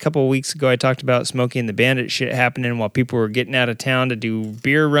last couple of weeks ago, I talked about Smokey and the Bandit shit happening while people were getting out of town to do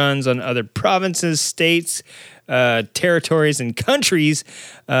beer runs on other provinces, states, territories, and countries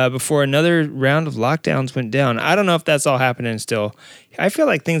before another round of lockdowns went down. I don't know if that's all happening still. I feel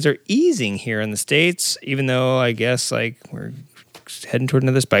like things are easing here in the States, even though I guess we're heading toward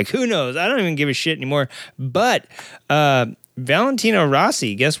another spike. Who knows? I don't even give a shit anymore. But Valentino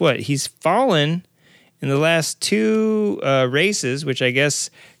Rossi, guess what? He's fallen in the last two races, which I guess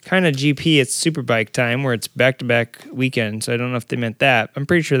kind of GP, it's Superbike time, where it's back-to-back weekend. So I don't know if they meant that. I'm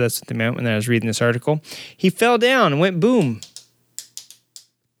pretty sure that's what they meant when I was reading this article. He fell down and went boom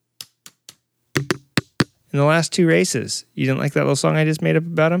in the last two races. You didn't like that little song I just made up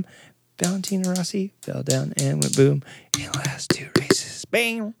about him? Valentino Rossi fell down and went boom in the last two races.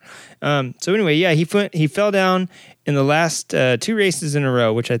 Spain. So anyway, yeah, he fell down in the last 2 races in a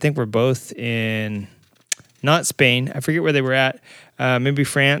row, which I think were both in not Spain. I forget where they were at. Maybe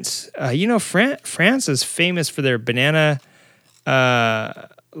France. France is famous for their banana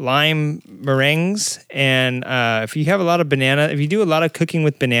lime meringues, and if you have a lot of if you do a lot of cooking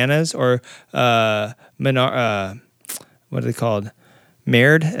with bananas or what are they called?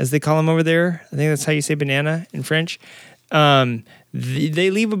 Merde, as they call them over there. I think that's how you say banana in French. They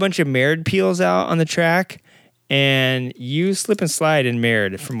leave a bunch of merde peels out on the track, and you slip and slide in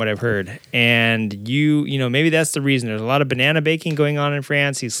merde, from what I've heard. And maybe that's the reason. There's a lot of banana baking going on in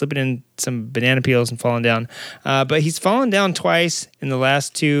France. He's slipping in some banana peels and falling down. But he's fallen down twice in the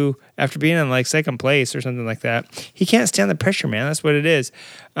last 2 after being in like second place or something like that. He can't stand the pressure, man. That's what it is.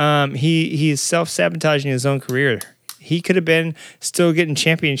 He's self-sabotaging his own career. He could have been still getting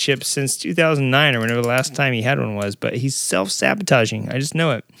championships since 2009 or whenever the last time he had one was, but he's self-sabotaging. I just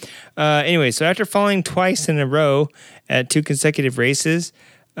know it. Anyway, so after falling twice in a row at 2 consecutive races,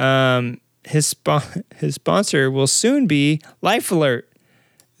 his sponsor will soon be Life Alert.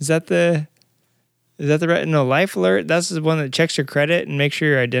 Is that the right? No, Life Alert. That's the one that checks your credit and makes sure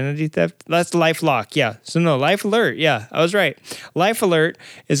your identity theft. That's LifeLock. Yeah. So no, Life Alert. Yeah, I was right. Life Alert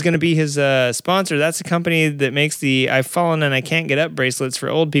is going to be his sponsor. That's a company that makes the "I've fallen and I can't get up" bracelets for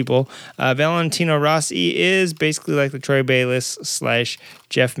old people. Valentino Rossi is basically like the Troy Bayliss /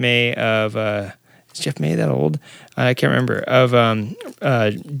 Jeff May of. Is Jeff May that old? I can't remember. Of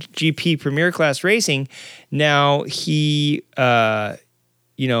GP Premier Class Racing. Now he,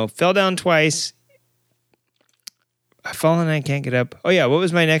 fell down twice. I've fallen and I can't get up. Oh, yeah. What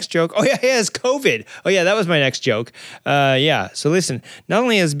was my next joke? Oh, yeah, it's COVID. Oh, yeah, that was my next joke. So listen, not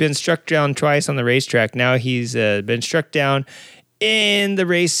only has he been struck down twice on the racetrack, now he's been struck down in the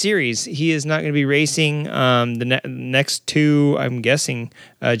race series. He is not going to be racing the next 2, I'm guessing,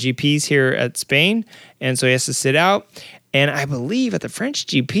 GPs here at Spain. And so he has to sit out. And I believe at the French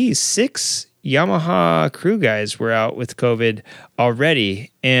GP, 6 Yamaha crew guys were out with COVID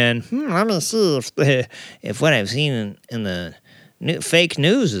already. And let me see if what I've seen in the fake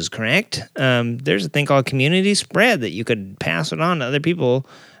news is correct. There's a thing called community spread that you could pass it on to other people.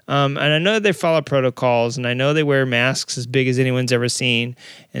 And I know they follow protocols, and I know they wear masks as big as anyone's ever seen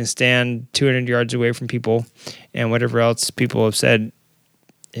and stand 200 yards away from people and whatever else people have said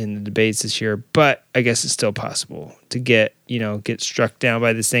in the debates this year, but I guess it's still possible to get struck down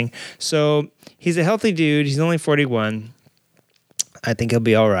by this thing. So he's a healthy dude. He's only 41. I think he'll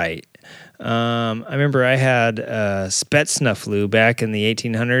be all right. I remember I had Spetsnuf flu back in the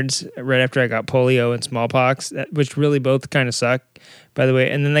 1800s, right after I got polio and smallpox, which really both kind of suck, by the way.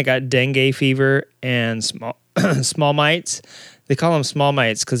 And then I got dengue fever and small mites. They call them small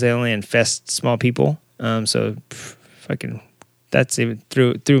mites because they only infest small people. That's even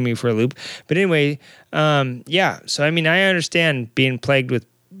threw me for a loop. But anyway, so I mean, I understand being plagued with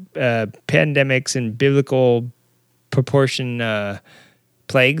pandemics and biblical proportion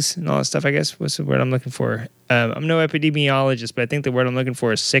plagues and all that stuff, I guess. What's the word I'm looking for? I'm no epidemiologist, but I think the word I'm looking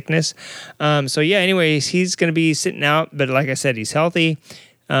for is sickness. Anyways, he's going to be sitting out. But like I said, he's healthy.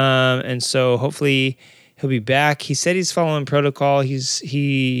 And so hopefully he'll be back. He said he's following protocol.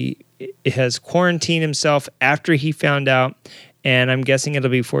 He has quarantined himself after he found out. And I'm guessing it'll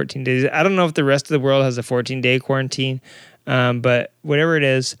be 14 days. I don't know if the rest of the world has a 14-day quarantine, but whatever it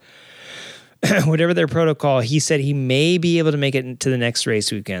is, whatever their protocol, he said he may be able to make it to the next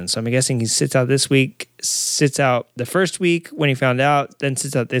race weekend. So I'm guessing he sits out this week, sits out the first week when he found out, then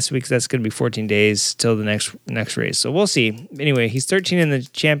sits out this week. So that's going to be 14 days till the next race. So we'll see. Anyway, he's 13 in the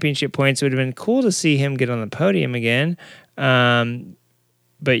championship points. It would have been cool to see him get on the podium again.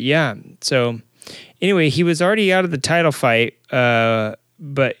 But yeah, so anyway, he was already out of the title fight,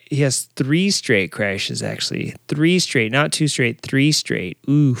 but he has 3 straight crashes, actually. 3 straight, not 2 straight, 3 straight.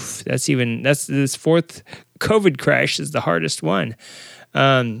 Oof, that's this 4th COVID crash is the hardest one.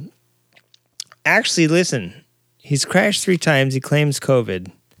 Actually, listen, he's crashed 3 times. He claims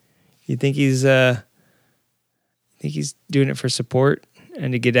COVID. You think he's doing it for support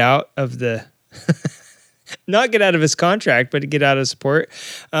and to get out of the... Not get out of his contract, but to get out of support.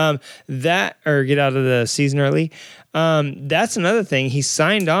 Or get out of the season early. That's another thing. He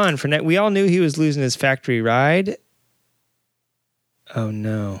signed on for we all knew he was losing his factory ride. Oh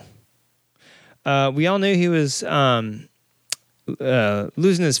no. We all knew he was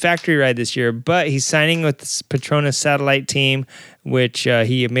losing his factory ride this year, but he's signing with the Petronas satellite team, which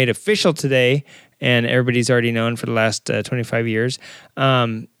he made official today. and everybody's already known for the last 25 years.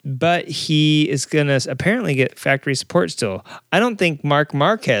 But he is going to apparently get factory support still. I don't think Marc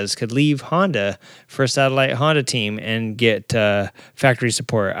Marquez could leave Honda for a satellite Honda team and get factory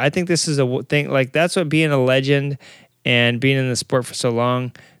support. I think this is a thing, like that's what being a legend and being in the sport for so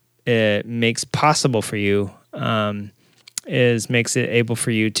long makes possible for you, makes it able for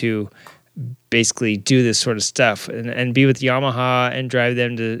you to basically do this sort of stuff and be with Yamaha and drive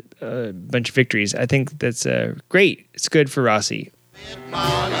them to a bunch of victories. I think that's great. It's good for Rossi.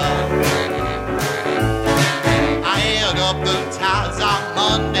 I held up the tires on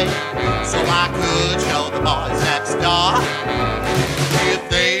Monday so I could show the boys next door. If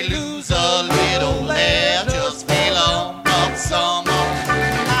they lose a little hair, just feel them up some more.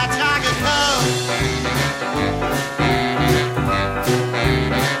 My tiger come.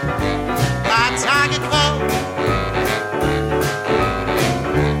 My tiger come.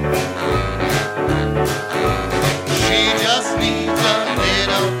 She just needs a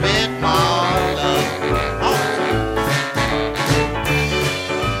little bit more love.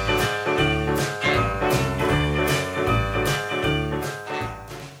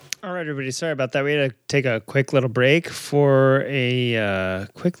 All right, everybody. Sorry about that. We had to take a quick little break for a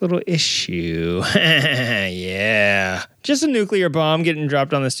quick little issue. Yeah. Just a nuclear bomb getting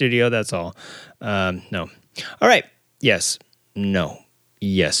dropped on the studio. That's all. No. All right. Yes. No.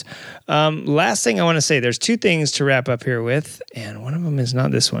 Yes. Last thing I want to say, there's two things to wrap up here with, and one of them is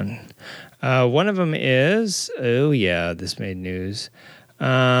not this one. One of them is, oh yeah, this made news. We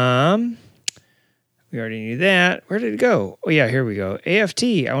already knew that. Where did it go? Oh yeah, here we go.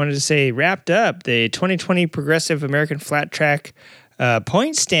 AFT, I wanted to say, wrapped up the 2020 Progressive American Flat Track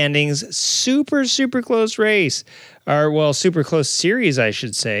point standings. Super, super close race. Super close series, I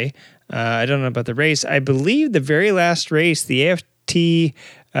should say. I don't know about the race. I believe the very last race, the AFT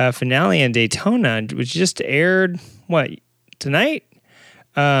finale in Daytona, which just aired tonight.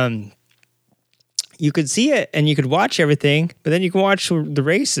 You could see it and you could watch everything, but then you can watch the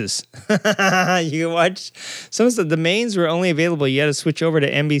races. You can watch some of the mains were only available. You had to switch over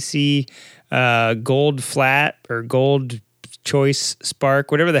to NBC Gold Flat or Gold Choice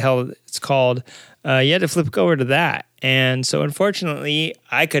Spark, whatever the hell it's called. You had to flip over to that, and so unfortunately,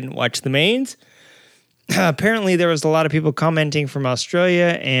 I couldn't watch the mains. Apparently, there was a lot of people commenting from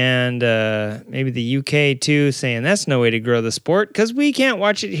Australia and maybe the UK too, saying that's no way to grow the sport because we can't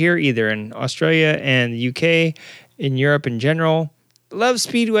watch it here either. In Australia and the UK, in Europe in general, love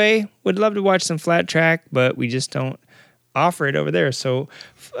Speedway, would love to watch some flat track, but we just don't offer it over there. So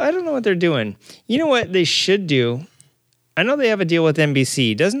I don't know what they're doing. You know what they should do? I know they have a deal with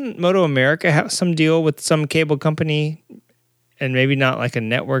NBC. Doesn't Moto America have some deal with some cable company? And maybe not like a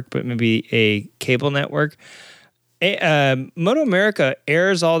network, but maybe a cable network. Moto America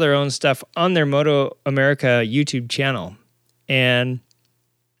airs all their own stuff on their Moto America YouTube channel. And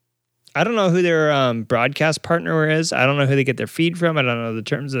I don't know who their broadcast partner is. I don't know who they get their feed from. I don't know the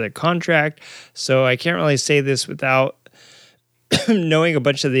terms of their contract. So I can't really say this without knowing a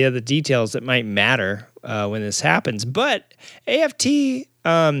bunch of the other details that might matter when this happens. But AFT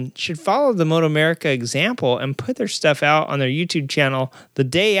should follow the Moto America example and put their stuff out on their YouTube channel the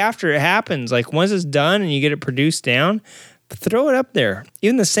day after it happens. Like once it's done and you get it produced down, throw it up there.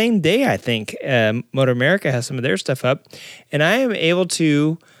 Even the same day, I think Moto America has some of their stuff up, and I am able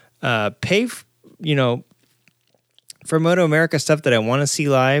to pay, for Moto America stuff that I want to see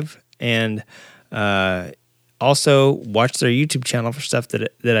live, and also watch their YouTube channel for stuff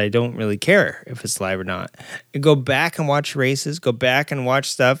that I don't really care if it's live or not. And go back and watch races, go back and watch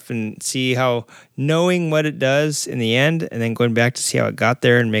stuff and see how, knowing what it does in the end, and then going back to see how it got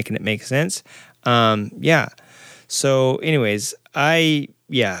there and making it make sense. Yeah. So anyways, at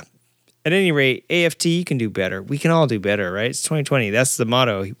any rate, AFT, you can do better. We can all do better, right? It's 2020. That's the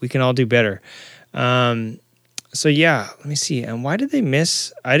motto. We can all do better. So yeah, let me see. And why did they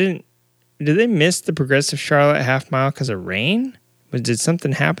miss? Did they miss the Progressive Charlotte half mile because of rain? Did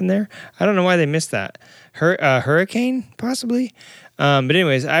something happen there? I don't know why they missed that. Hurricane, possibly? But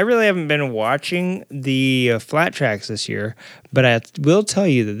anyways, I really haven't been watching the flat tracks this year, but I will tell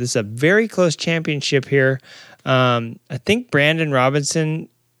you that this is a very close championship here. I think Brandon Robinson,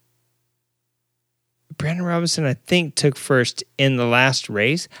 I think, took first in the last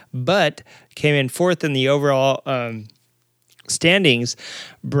race, but came in fourth in the overall standings.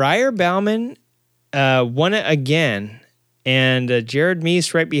 Briar Bauman won it again, and Jared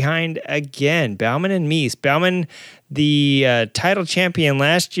Meese right behind again. Bauman and Meese. Bauman, the title champion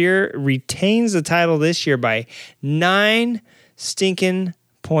last year, retains the title this year by 9 stinking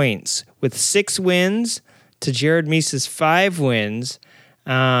points with 6 wins to Jared Meese's 5 wins.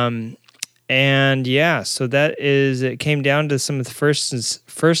 And And yeah, so it came down to some of the firsts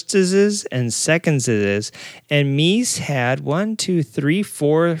and seconds. And Mies had 1, 2, 3,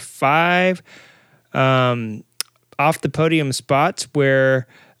 4, 5 off the podium spots where,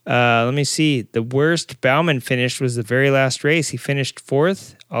 let me see, the worst Baumann finished was the very last race. He finished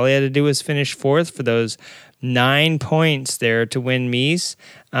fourth. All he had to do was finish fourth for those 9 points there to win Mies.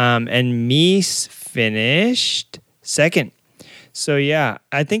 And Mies finished second. So yeah,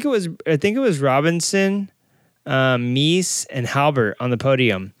 I think it was Robinson, Mies, and Halbert on the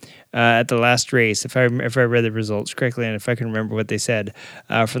podium at the last race. If I read the results correctly and if I can remember what they said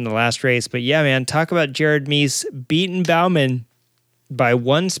from the last race. But yeah, man, talk about Jared Mies beating Baumann by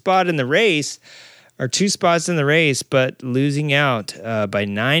 1 spot in the race, or 2 spots in the race, but losing out by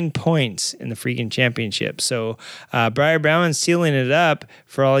 9 points in the freaking championship. So Briar Baumann sealing it up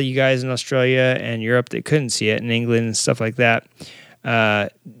for all you guys in Australia and Europe that couldn't see it, in England and stuff like that.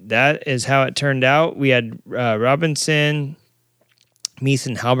 That is how it turned out. We had Robinson, Mies,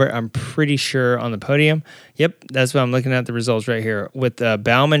 and Halbert, I'm pretty sure, on the podium. Yep, that's what I'm looking at, the results right here, with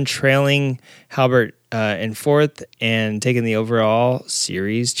Baumann trailing Halbert in fourth and taking the overall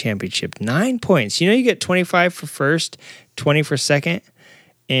series championship. 9 points. You get 25 for first, 20 for second,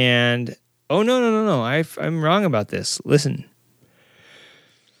 and no. I'm wrong about this. Listen.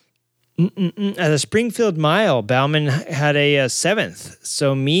 At the Springfield Mile, Baumann had a 7th.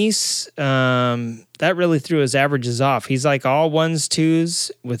 So Mies, that really threw his averages off. He's like all 1s,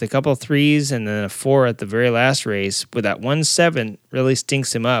 2s with a couple 3s and then a 4 at the very last race. But that 1-7 really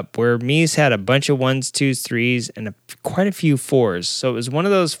stinks him up, where Mies had a bunch of 1s, 2s, 3s, and quite a few 4s. So it was one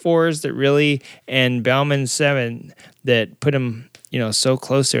of those 4s that really, and Baumann 7, that put him, so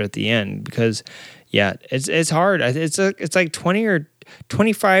close there at the end. Because, yeah, it's hard. It's like 20 or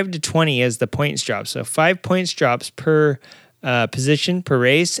 25 to 20 as the points drop. So 5 points drops per position per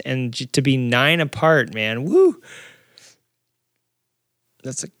race, and to be 9 apart, man. Woo!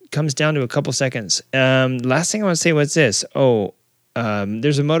 Comes down to a couple seconds. Last thing I want to say, what's this? There's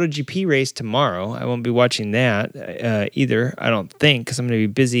a MotoGP race tomorrow. I won't be watching that either, I don't think, because I'm going to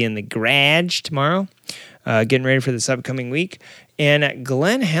be busy in the garage tomorrow, getting ready for this upcoming week. And at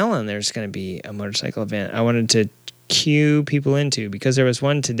Glen Helen, there's going to be a motorcycle event I wanted to cue people into, because there was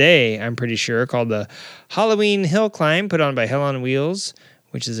one today, I'm pretty sure, called the Halloween Hill Climb, put on by Hell on Wheels,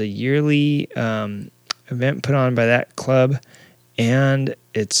 which is a yearly event put on by that club. And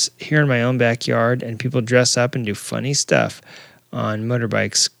it's here in my own backyard, and people dress up and do funny stuff on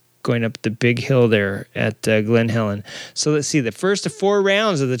motorbikes going up the big hill there at Glen Helen. So let's see. The first of 4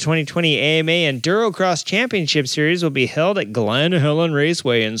 rounds of the 2020 AMA Endurocross Championship Series will be held at Glen Helen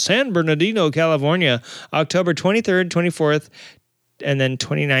Raceway in San Bernardino, California, October 23rd, 24th, and then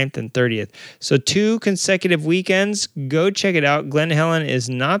 29th and 30th. So 2 consecutive weekends. Go check it out. Glen Helen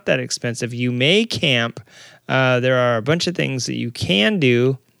is not that expensive. You may camp. There are a bunch of things that you can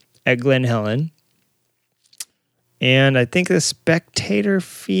do at Glen Helen. And I think the spectator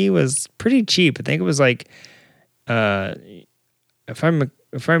fee was pretty cheap. I think it was like, if I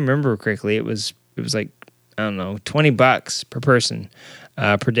remember correctly, it was like, I don't know, $20 per person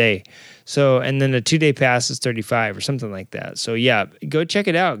per day. So, and then a 2-day pass is $35 or something like that. So yeah, go check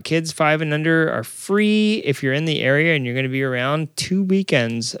it out. Kids 5 and under are free if you're in the area and you're going to be around. 2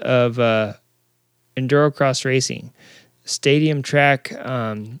 weekends of endurocross racing. Stadium track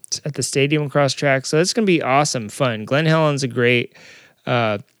at the Stadium Cross track. So it's going to be awesome fun. Glen Helen's a great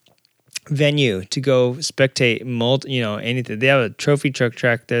venue to go spectate anything. They have a trophy truck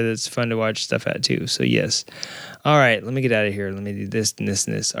track there that's fun to watch stuff at too. So yes. All right, let me get out of here. Let me do this and this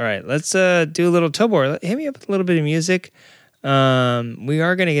and this. All right, let's do a little Tobor. Hit me up with a little bit of music. We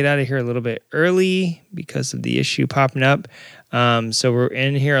are going to get out of here a little bit early because of the issue popping up. So we're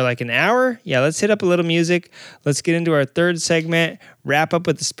in here like an hour. Yeah, let's hit up a little music. Let's get into our third segment, wrap up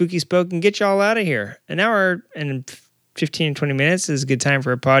with the Spooky Spoke, and get you all out of here. An hour and 15, 20 minutes is a good time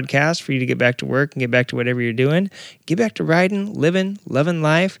for a podcast for you to get back to work and get back to whatever you're doing. Get back to riding, living, loving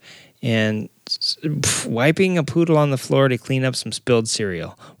life, and wiping a poodle on the floor to clean up some spilled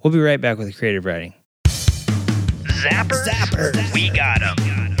cereal. We'll be right back with the Creative Riding. Zappers, we got them.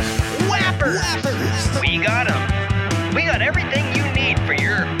 Whappers, we got them. We got everything you need for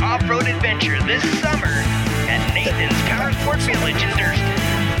your off-road adventure this summer at Nathan's Power Sport Village in Thurston.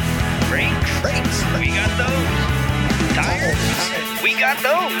 Brakes, we got those. Tires, we got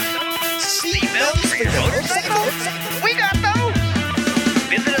those. Seatbelts for your motorcycle, we got those.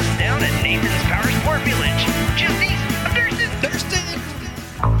 Visit us down at Nathan's Power Sport Village, just east of Thurston.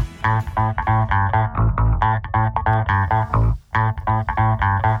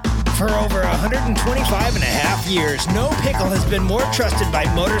 For over 120 25 and a half years, no pickle has been more trusted by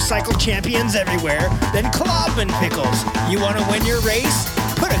motorcycle champions everywhere than Klobman Pickles. You want to win your race?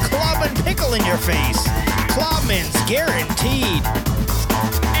 Put a Klobman Pickle in your face. Klobman's guaranteed.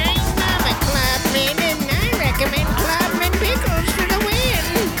 I'm Mama Klobman, and I recommend Klobman Pickles for the win.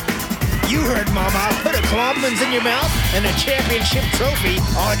 You heard, Mama. Put a Klobman's in your mouth and a championship trophy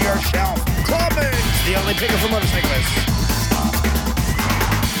on your shelf. Klobman's, the only pickle for motorcyclists.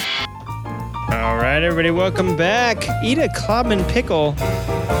 All right, everybody, welcome back. Eat a Klobman pickle.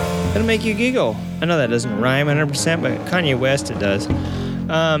 It'll make you giggle. I know that doesn't rhyme 100%, but Kanye West, it does.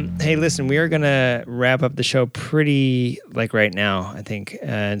 Hey, listen, we are going to wrap up the show pretty, right now, I think,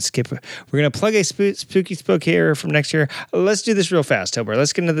 and skip. We're going to plug a spooky spook here from next year. Let's do this real fast, Tober.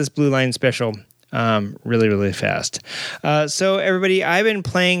 Let's get into this Blue Line special really, really fast. So, everybody, I've been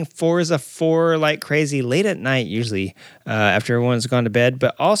playing Forza 4 like crazy late at night, usually, after everyone's gone to bed,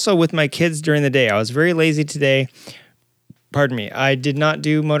 but also with my kids during the day. I was very lazy today. Pardon me. I did not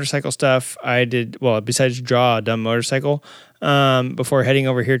do motorcycle stuff. Besides draw a dumb motorcycle, before heading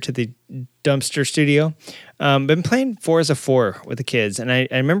over here to the dumpster studio. Been playing Forza 4 with the kids, and I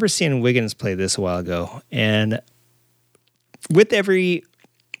remember seeing Wiggins play this a while ago. And with every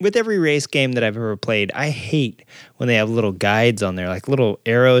race game that I've ever played, I hate when they have little guides on there, like little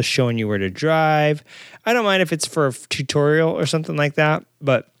arrows showing you where to drive. I don't mind if it's for a tutorial or something like that,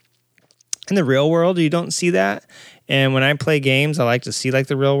 but in the real world, you don't see that. And when I play games, I like to see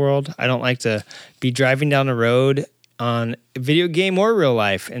the real world. I don't like to be driving down the road on a video game or real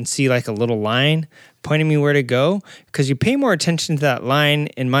life and see a little line pointing me where to go, because you pay more attention to that line,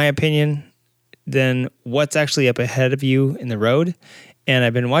 in my opinion, than what's actually up ahead of you in the road. And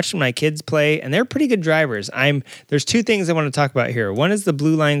I've been watching my kids play, and they're pretty good drivers. There's two things I want to talk about here. One is the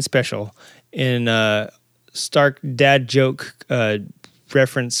Blue Line special in stark dad joke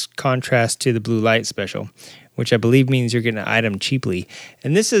reference contrast to the Blue Light special, which I believe means you're getting an item cheaply.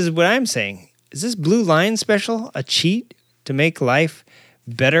 And this is what I'm saying. Is this Blue Line special a cheat to make life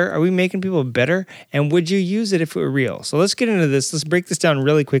better? Are we making people better? And would you use it if it were real? So let's get into this. Let's break this down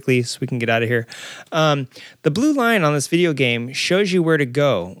really quickly so we can get out of here. The blue line on this video game shows you where to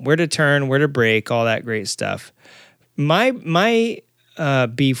go, where to turn, where to brake, all that great stuff. My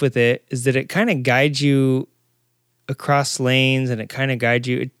beef with it is that it kind of guides you across lanes, and it kind of guides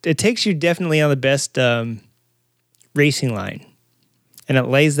you. It takes you definitely on the best racing line, and it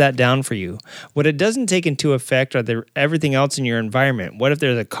lays that down for you. What it doesn't take into effect are everything else in your environment. What if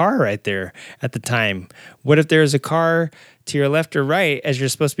there's a car right there at the time? What if there's a car to your left or right as you're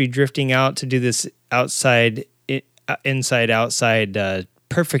supposed to be drifting out to do this inside-outside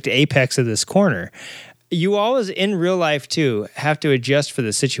perfect apex of this corner? You always, in real life too, have to adjust for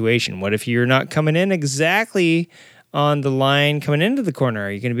the situation. What if you're not coming in exactly on the line coming into the corner? Are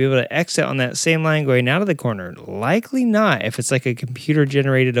you going to be able to exit on that same line going out of the corner? Likely not, if it's like a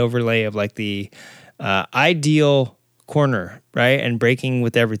computer-generated overlay of like the ideal corner, right? And braking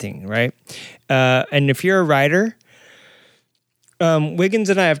with everything, right? And if you're a rider, Wiggins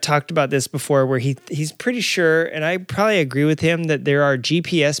and I have talked about this before, where he's pretty sure, and I probably agree with him, that there are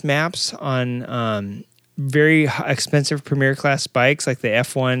GPS maps on very expensive premier class bikes, like the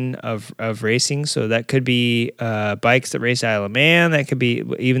F1 of racing. So that could be bikes that race Isle of Man. That could be,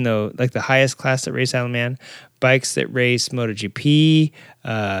 even though like the highest class that race Isle of Man, bikes that race MotoGP,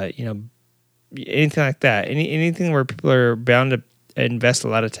 anything like that. Anything where people are bound to invest a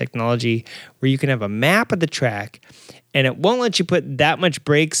lot of technology, where you can have a map of the track, and it won't let you put that much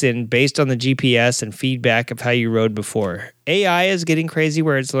brakes in based on the GPS and feedback of how you rode before. AI is getting crazy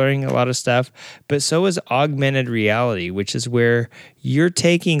where it's learning a lot of stuff, but so is augmented reality, which is where you're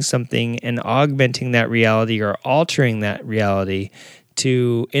taking something and augmenting that reality or altering that reality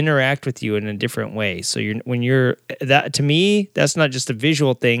to interact with you in a different way. So that, to me, that's not just a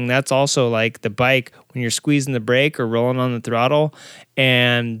visual thing. That's also like the bike when you're squeezing the brake or rolling on the throttle,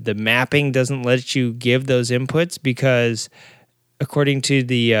 and the mapping doesn't let you give those inputs because according to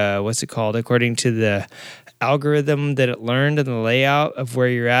the according to the algorithm that it learned and the layout of where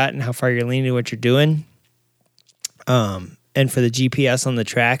you're at and how far you're leaning to what you're doing, and for the GPS on the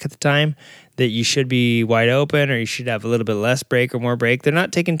track at the time, that you should be wide open or you should have a little bit less brake or more brake. They're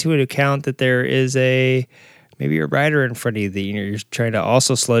not taking into account that there is maybe a rider in front of you that you're trying to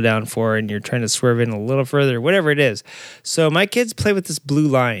also slow down for, and you're trying to swerve in a little further, whatever it is. So my kids play with this blue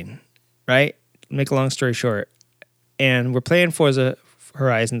line, right? Make a long story short. And we're playing Forza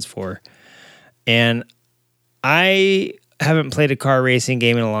Horizons 4. And I haven't played a car racing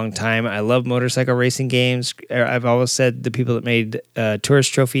game in a long time. I love motorcycle racing games. I've always said the people that made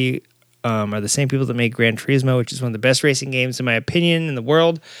Tourist Trophy are the same people that made Gran Turismo, which is one of the best racing games, in my opinion, in the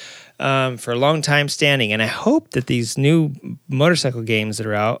world. for a long time standing. And I hope that these new motorcycle games that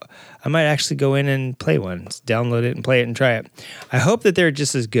are out, I might actually go in and play one, download it and play it and try it. I hope that they're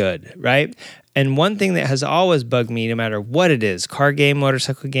just as good, right? And one thing that has always bugged me, no matter what it is, car game,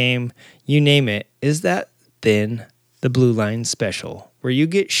 motorcycle game, you name it, is that Thin the Blue Line special, where you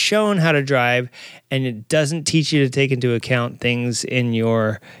get shown how to drive and it doesn't teach you to take into account things in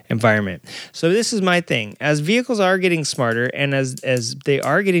your environment. So this is my thing. As vehicles are getting smarter and as they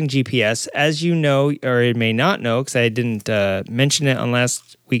are getting GPS, as you know, or it may not know, because I didn't mention it on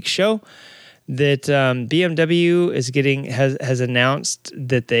last week's show, that BMW has announced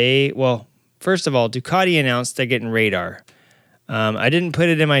that first of all, Ducati announced they're getting radar. I didn't put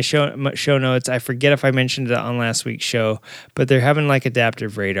it in my show notes. I forget if I mentioned it on last week's show, but they're having like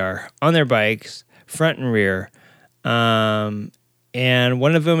adaptive radar on their bikes, front and rear. And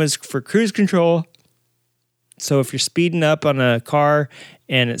one of them is for cruise control. So if you're speeding up on a car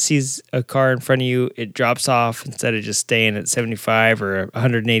and it sees a car in front of you, it drops off instead of just staying at 75 or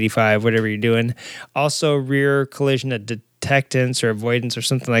 185, whatever you're doing. Also, rear collision detectance or avoidance or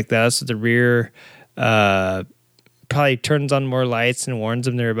something like that. So the rear probably turns on more lights and warns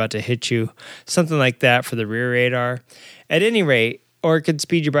them they're about to hit you. Something like that for the rear radar. At any rate, or it could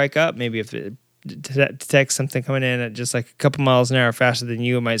speed your bike up. Maybe if it detects something coming in at just like a couple miles an hour faster than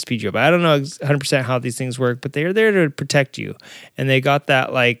you, it might speed you up. I don't know 100% how these things work, but they're there to protect you. And they got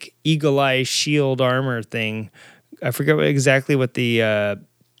that like eagle eye shield armor thing. I forget exactly what the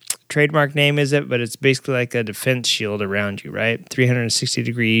trademark name is, but it's basically like a defense shield around you, right? 360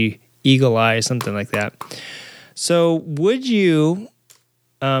 degree eagle eye, something like that. So would you,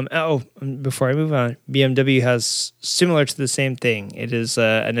 before I move on, BMW has similar to the same thing. It is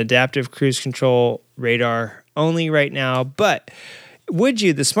an adaptive cruise control radar only right now, but would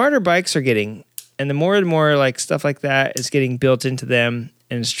you, the smarter bikes are getting, and the more and more like stuff like that is getting built into them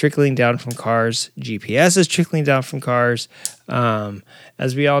and it's trickling down from cars. GPS is trickling down from cars.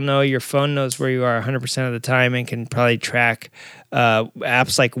 As we all know, your phone knows where you are 100% of the time and can probably track.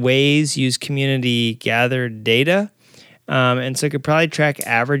 Apps like Waze use community gathered data. And so it could probably track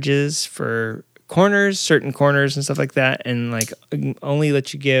averages for certain corners and stuff like that, and like only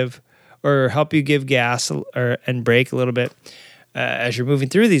let you give or help you give gas and brake a little bit as you're moving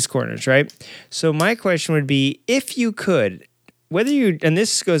through these corners, right? So my question would be, if you could, and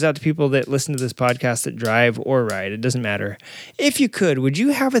this goes out to people that listen to this podcast that drive or ride, it doesn't matter. If you could, would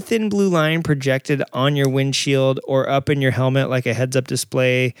you have a thin blue line projected on your windshield or up in your helmet like a heads-up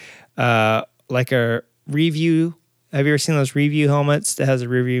display, like a review? Have you ever seen those review helmets that has a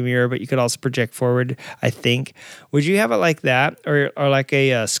review mirror, but you could also project forward, I think? Would you have it like that, or like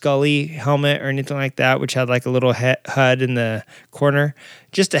a Scully helmet or anything like that, which had like a little HUD in the corner?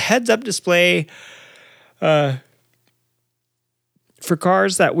 Just a heads-up display. For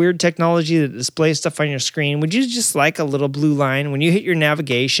cars, that weird technology that displays stuff on your screen, would you just like a little blue line when you hit your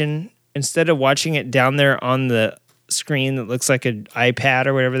navigation, instead of watching it down there on the screen that looks like an iPad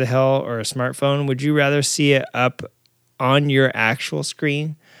or whatever the hell, or a smartphone? Would you rather see it up on your actual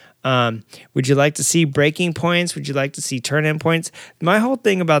screen? Would you like to see braking points? Would you like to see turn-in points? My whole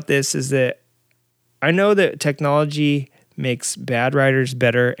thing about this is that I know that technology makes bad riders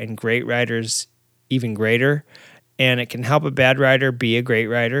better and great riders even greater, and it can help a bad rider be a great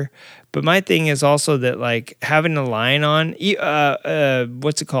rider. But my thing is also that like having a line on,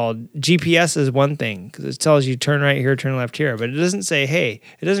 what's it called? GPS is one thing because it tells you turn right here, turn left here. But it doesn't say, hey,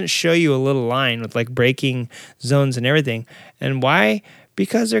 it doesn't show you a little line with like braking zones and everything. And why?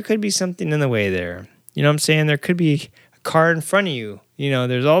 Because there could be something in the way there. You know what I'm saying? There could be a car in front of you. You know,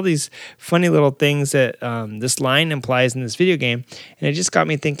 there's all these funny little things that this line implies in this video game. And it just got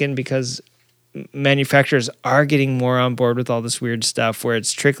me thinking, because manufacturers are getting more on board with all this weird stuff where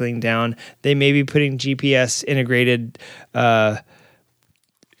it's trickling down. They may be putting GPS integrated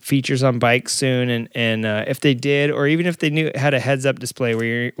features on bikes soon, and if they did, or even if they had a heads up display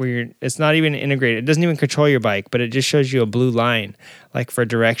where you're it's not even integrated, it doesn't even control your bike, but it just shows you a blue line like for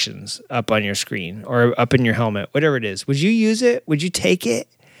directions up on your screen or up in your helmet, whatever it is. Would you use it? Would you take it?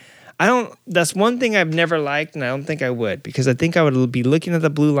 That's one thing I've never liked, and I don't think I would, because I think I would be looking at the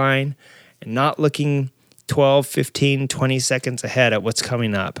blue line and not looking 12, 15, 20 seconds ahead at what's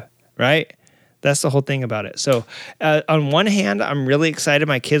coming up, right? That's the whole thing about it. So on one hand, I'm really excited.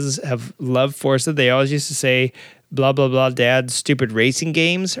 My kids have loved Forza. They always used to say, blah, blah, blah, Dad, stupid racing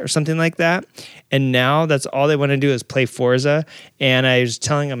games or something like that. And now that's all they want to do is play Forza. And I was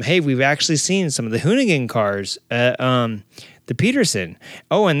telling them, hey, we've actually seen some of the Hoonigan cars that the Peterson.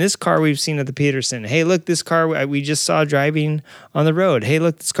 Oh, and this car we've seen at the Peterson. Hey, look, this car we just saw driving on the road. Hey,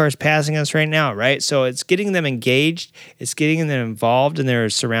 look, this car's passing us right now, right? So it's getting them engaged. It's getting them involved in their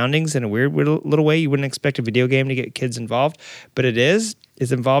surroundings in a weird little way. You wouldn't expect a video game to get kids involved, but it is.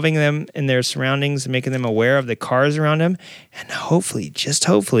 It's involving them in their surroundings and making them aware of the cars around them. And hopefully, just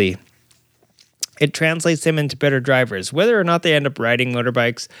hopefully, it translates them into better drivers. Whether or not they end up riding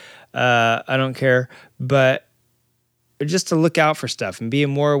motorbikes, I don't care. But just to look out for stuff and be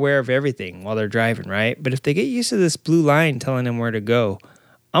more aware of everything while they're driving, right? But if they get used to this blue line telling them where to go,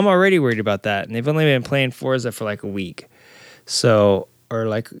 I'm already worried about that. And they've only been playing Forza for like a week. So, or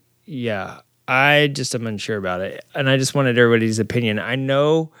like, yeah, I just am unsure about it. And I just wanted everybody's opinion. I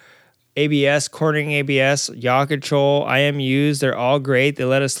know ABS, Corning ABS, yaw control, IMUs, they're all great. They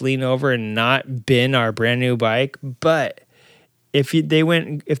let us lean over and not bin our brand new bike. But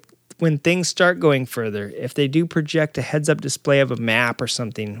when things start going further, if they do project a heads-up display of a map or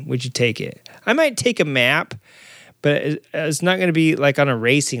something, would you take it? I might take a map, but it's not going to be like on a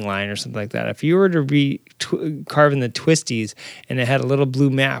racing line or something like that. If you were to be carving the twisties and it had a little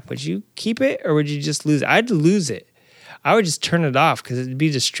blue map, would you keep it or would you just lose it? I'd lose it. I would just turn it off because it'd be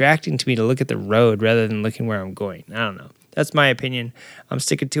distracting to me to look at the road rather than looking where I'm going. I don't know. That's my opinion. I'm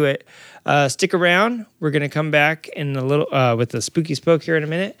sticking to it. Stick around. We're going to come back in a little with the Spooky Spoke here in a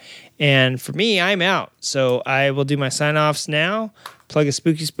minute. And for me, I'm out. So I will do my sign-offs now, plug a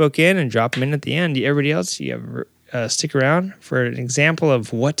Spooky Spoke in, and drop them in at the end. Everybody else, you have stick around for an example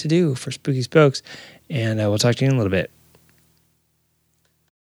of what to do for Spooky Spokes. And we'll talk to you in a little bit.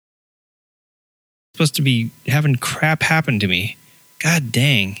 Supposed to be having crap happen to me. God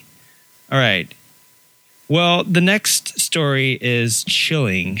dang. All right. Well, the next story is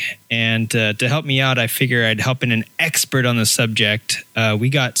chilling, and to help me out, I figure I'd help in an expert on the subject. We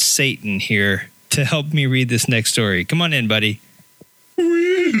got Satan here to help me read this next story. Come on in, buddy.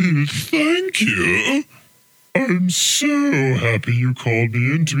 Well, thank you. I'm so happy you called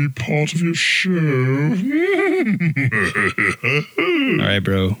me in to be part of your show. All right,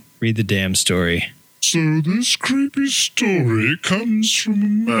 bro. Read the damn story. So this creepy story comes from a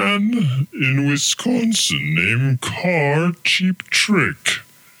man in Wisconsin named Car Cheap Trick.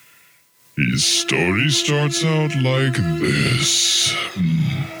 His story starts out like this.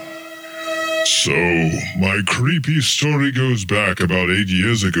 So, my creepy story goes back about 8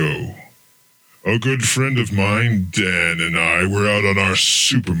 years ago. A good friend of mine, Dan, and I were out on our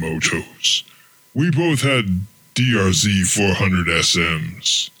supermotos. We both had DRZ 400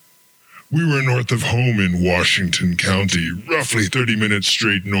 SMs. We were north of home in Washington County, roughly 30 minutes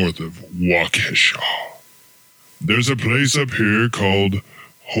straight north of Waukesha. There's a place up here called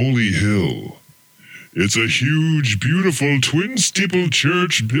Holy Hill. It's a huge, beautiful twin-steeple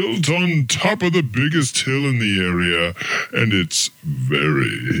church built on top of the biggest hill in the area, and it's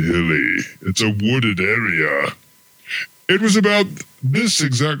very hilly. It's a wooded area. It was about this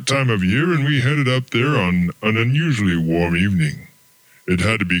exact time of year, and we headed up there on an unusually warm evening. It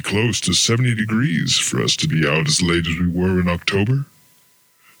had to be close to 70 degrees for us to be out as late as we were in October.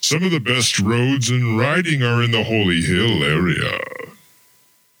 Some of the best roads and riding are in the Holy Hill area.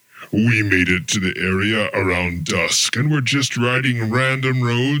 We made it to the area around dusk and were just riding random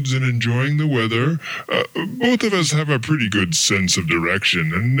roads and enjoying the weather. Both of us have a pretty good sense of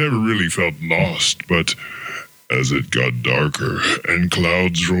direction and never really felt lost, but as it got darker and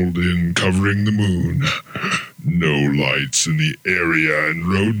clouds rolled in covering the moon, no lights in the area and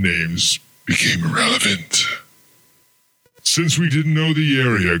road names became irrelevant. Since we didn't know the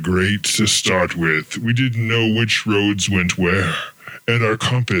area great to start with, we didn't know which roads went where, and our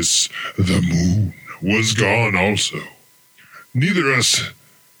compass, the moon, was gone also. Neither of us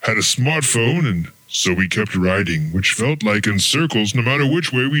had a smartphone, and so we kept riding, which felt like in circles no matter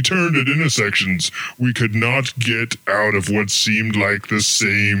which way we turned at intersections. We could not get out of what seemed like the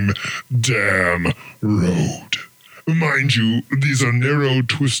same damn road. Mind you, these are narrow,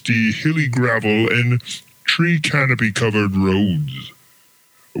 twisty, hilly gravel and tree canopy-covered roads.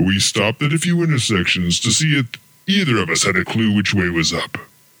 We stopped at a few intersections to see if either of us had a clue which way was up.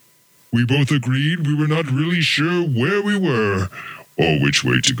 We both agreed we were not really sure where we were or which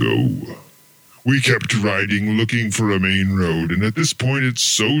way to go. We kept riding, looking for a main road, and at this point it's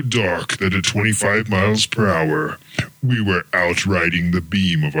so dark that at 25 miles per hour, we were outriding the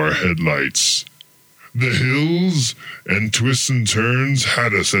beam of our headlights. The hills and twists and turns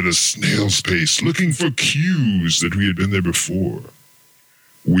had us at a snail's pace, looking for cues that we had been there before.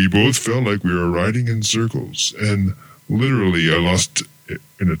 We both felt like we were riding in circles, and literally I lost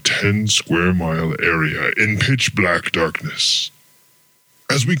in a 10 square mile area in pitch black darkness.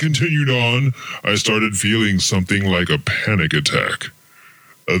 As we continued on, I started feeling something like a panic attack.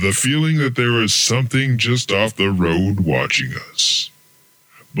 The feeling that there was something just off the road watching us.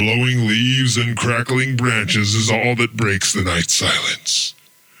 Blowing leaves and crackling branches is all that breaks the night silence.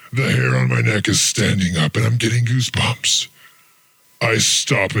 The hair on my neck is standing up and I'm getting goosebumps. I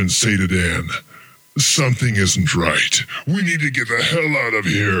stop and say to Dan, something isn't right. We need to get the hell out of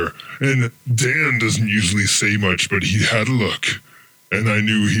here. And Dan doesn't usually say much, but he had a look. And I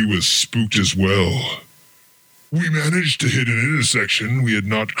knew he was spooked as well. We managed to hit an intersection we had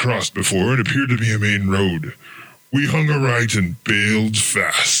not crossed before and appeared to be a main road. We hung a right and bailed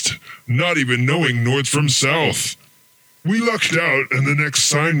fast, not even knowing north from south. We lucked out, and the next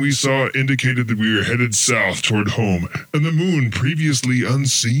sign we saw indicated that we were headed south toward home, and the moon, previously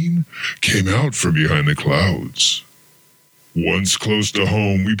unseen, came out from behind the clouds. Once close to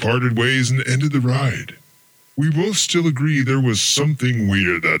home, we parted ways and ended the ride. We both still agree there was something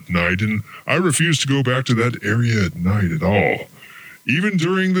weird that night, and I refused to go back to that area at night at all. Even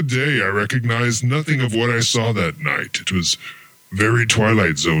during the day, I recognized nothing of what I saw that night. It was very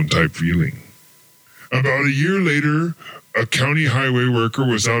Twilight Zone type feeling. About a year later, a county highway worker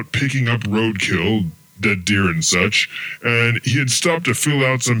was out picking up roadkill, dead deer and such, and he had stopped to fill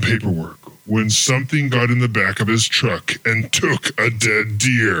out some paperwork when something got in the back of his truck and took a dead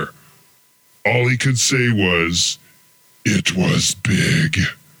deer. All he could say was, it was big.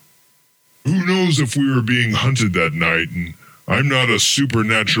 Who knows if we were being hunted that night, and I'm not a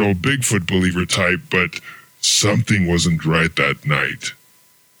supernatural Bigfoot believer type, but something wasn't right that night.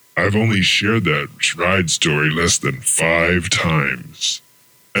 I've only shared that ride story less than 5 times,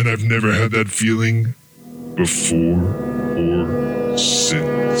 and I've never had that feeling before or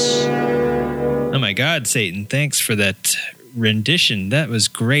since. Oh my God, Satan, thanks for that rendition. That was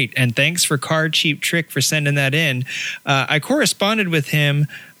great. And thanks for Card Cheap Trick for sending that in. I corresponded with him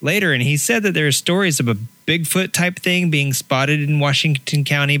later, and he said that there are stories of a Bigfoot type thing being spotted in Washington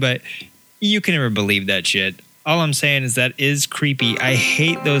County, but you can never believe that shit. All I'm saying is that is creepy. I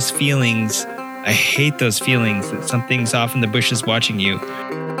hate those feelings. I hate those feelings that something's off in the bushes watching you.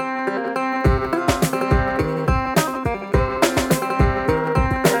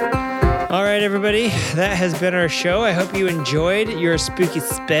 All right, everybody, that has been our show. I hope you enjoyed your spooky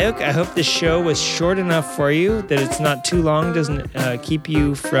spook. I hope this show was short enough for you that it's not too long, doesn't keep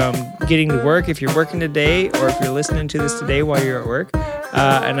you from getting to work if you're working today or if you're listening to this today while you're at work.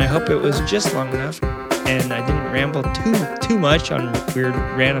 And I hope it was just long enough and I didn't ramble too much on weird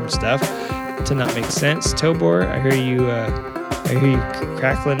random stuff to not make sense. Tobor, I hear you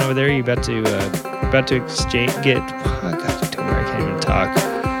crackling over there. You about to exchange get. Oh God, Tobor, I can't even talk.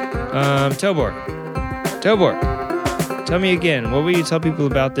 Tobor, tell me again, what will you tell people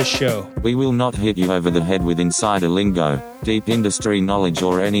about this show? We will not hit you over the head with insider lingo, deep industry knowledge,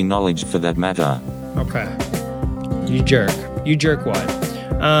 or any knowledge for that matter. Okay. You jerkwad.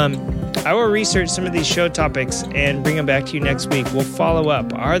 I will research some of these show topics and bring them back to you next week. We'll follow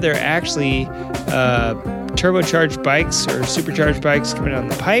up. Are there actually turbocharged bikes or supercharged bikes coming down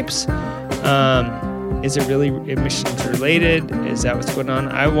the pipes? Is it really emissions related? Is that what's going on?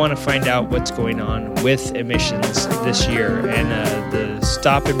 I want to find out what's going on with emissions this year and the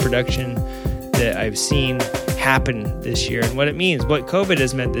stop in production that I've seen happen this year and what it means, what COVID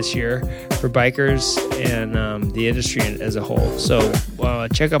has meant this year for bikers and the industry as a whole. So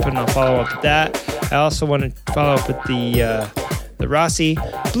check up and I'll follow up with that. I also want to follow up with the Rossi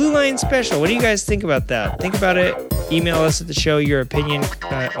Blue Line Special. What do you guys think about that? Think about it. Email us at the show your opinion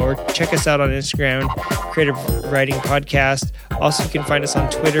or check us out on Instagram, Creative Writing Podcast. Also, you can find us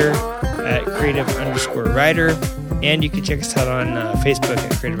on Twitter at creative_writer. And you can check us out on Facebook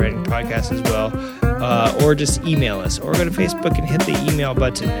at Creative Writing Podcast as well. Or just email us. Or go to Facebook and hit the email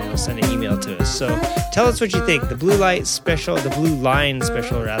button and it'll send an email to us. So tell us what you think. The Blue Line Special.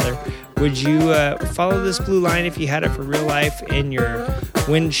 Would you follow this blue line if you had it for real life in your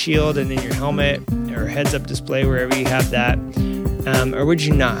windshield and in your helmet or heads-up display, wherever you have that? Or would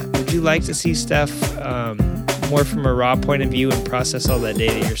you not? Would you like to see stuff more from a raw point of view and process all that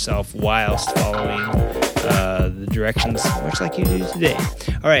data yourself whilst following the directions, much like you do today?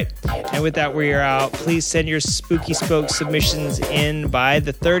 All right, and with that, we are out. Please send your Spooky Spoke submissions in by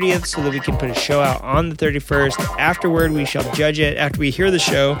the 30th so that we can put a show out on the 31st. Afterward, we shall judge it. After we hear the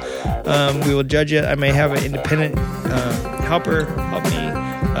show, we will judge it. I may have an independent helper help me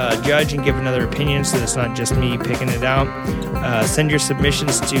judge and give another opinion so it's not just me picking it out. Send your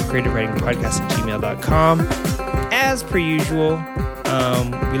submissions to creativewritingpodcast@gmail.com. As per usual,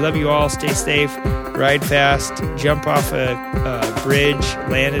 We love you all. Stay safe. Ride fast. Jump off a bridge.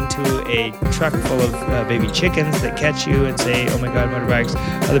 Land into a truck full of baby chickens that catch you and say, "Oh my God, motorbikes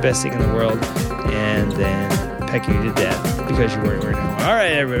are the best thing in the world," and then peck you to death because you're wearing them. All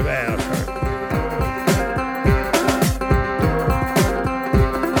right, everybody.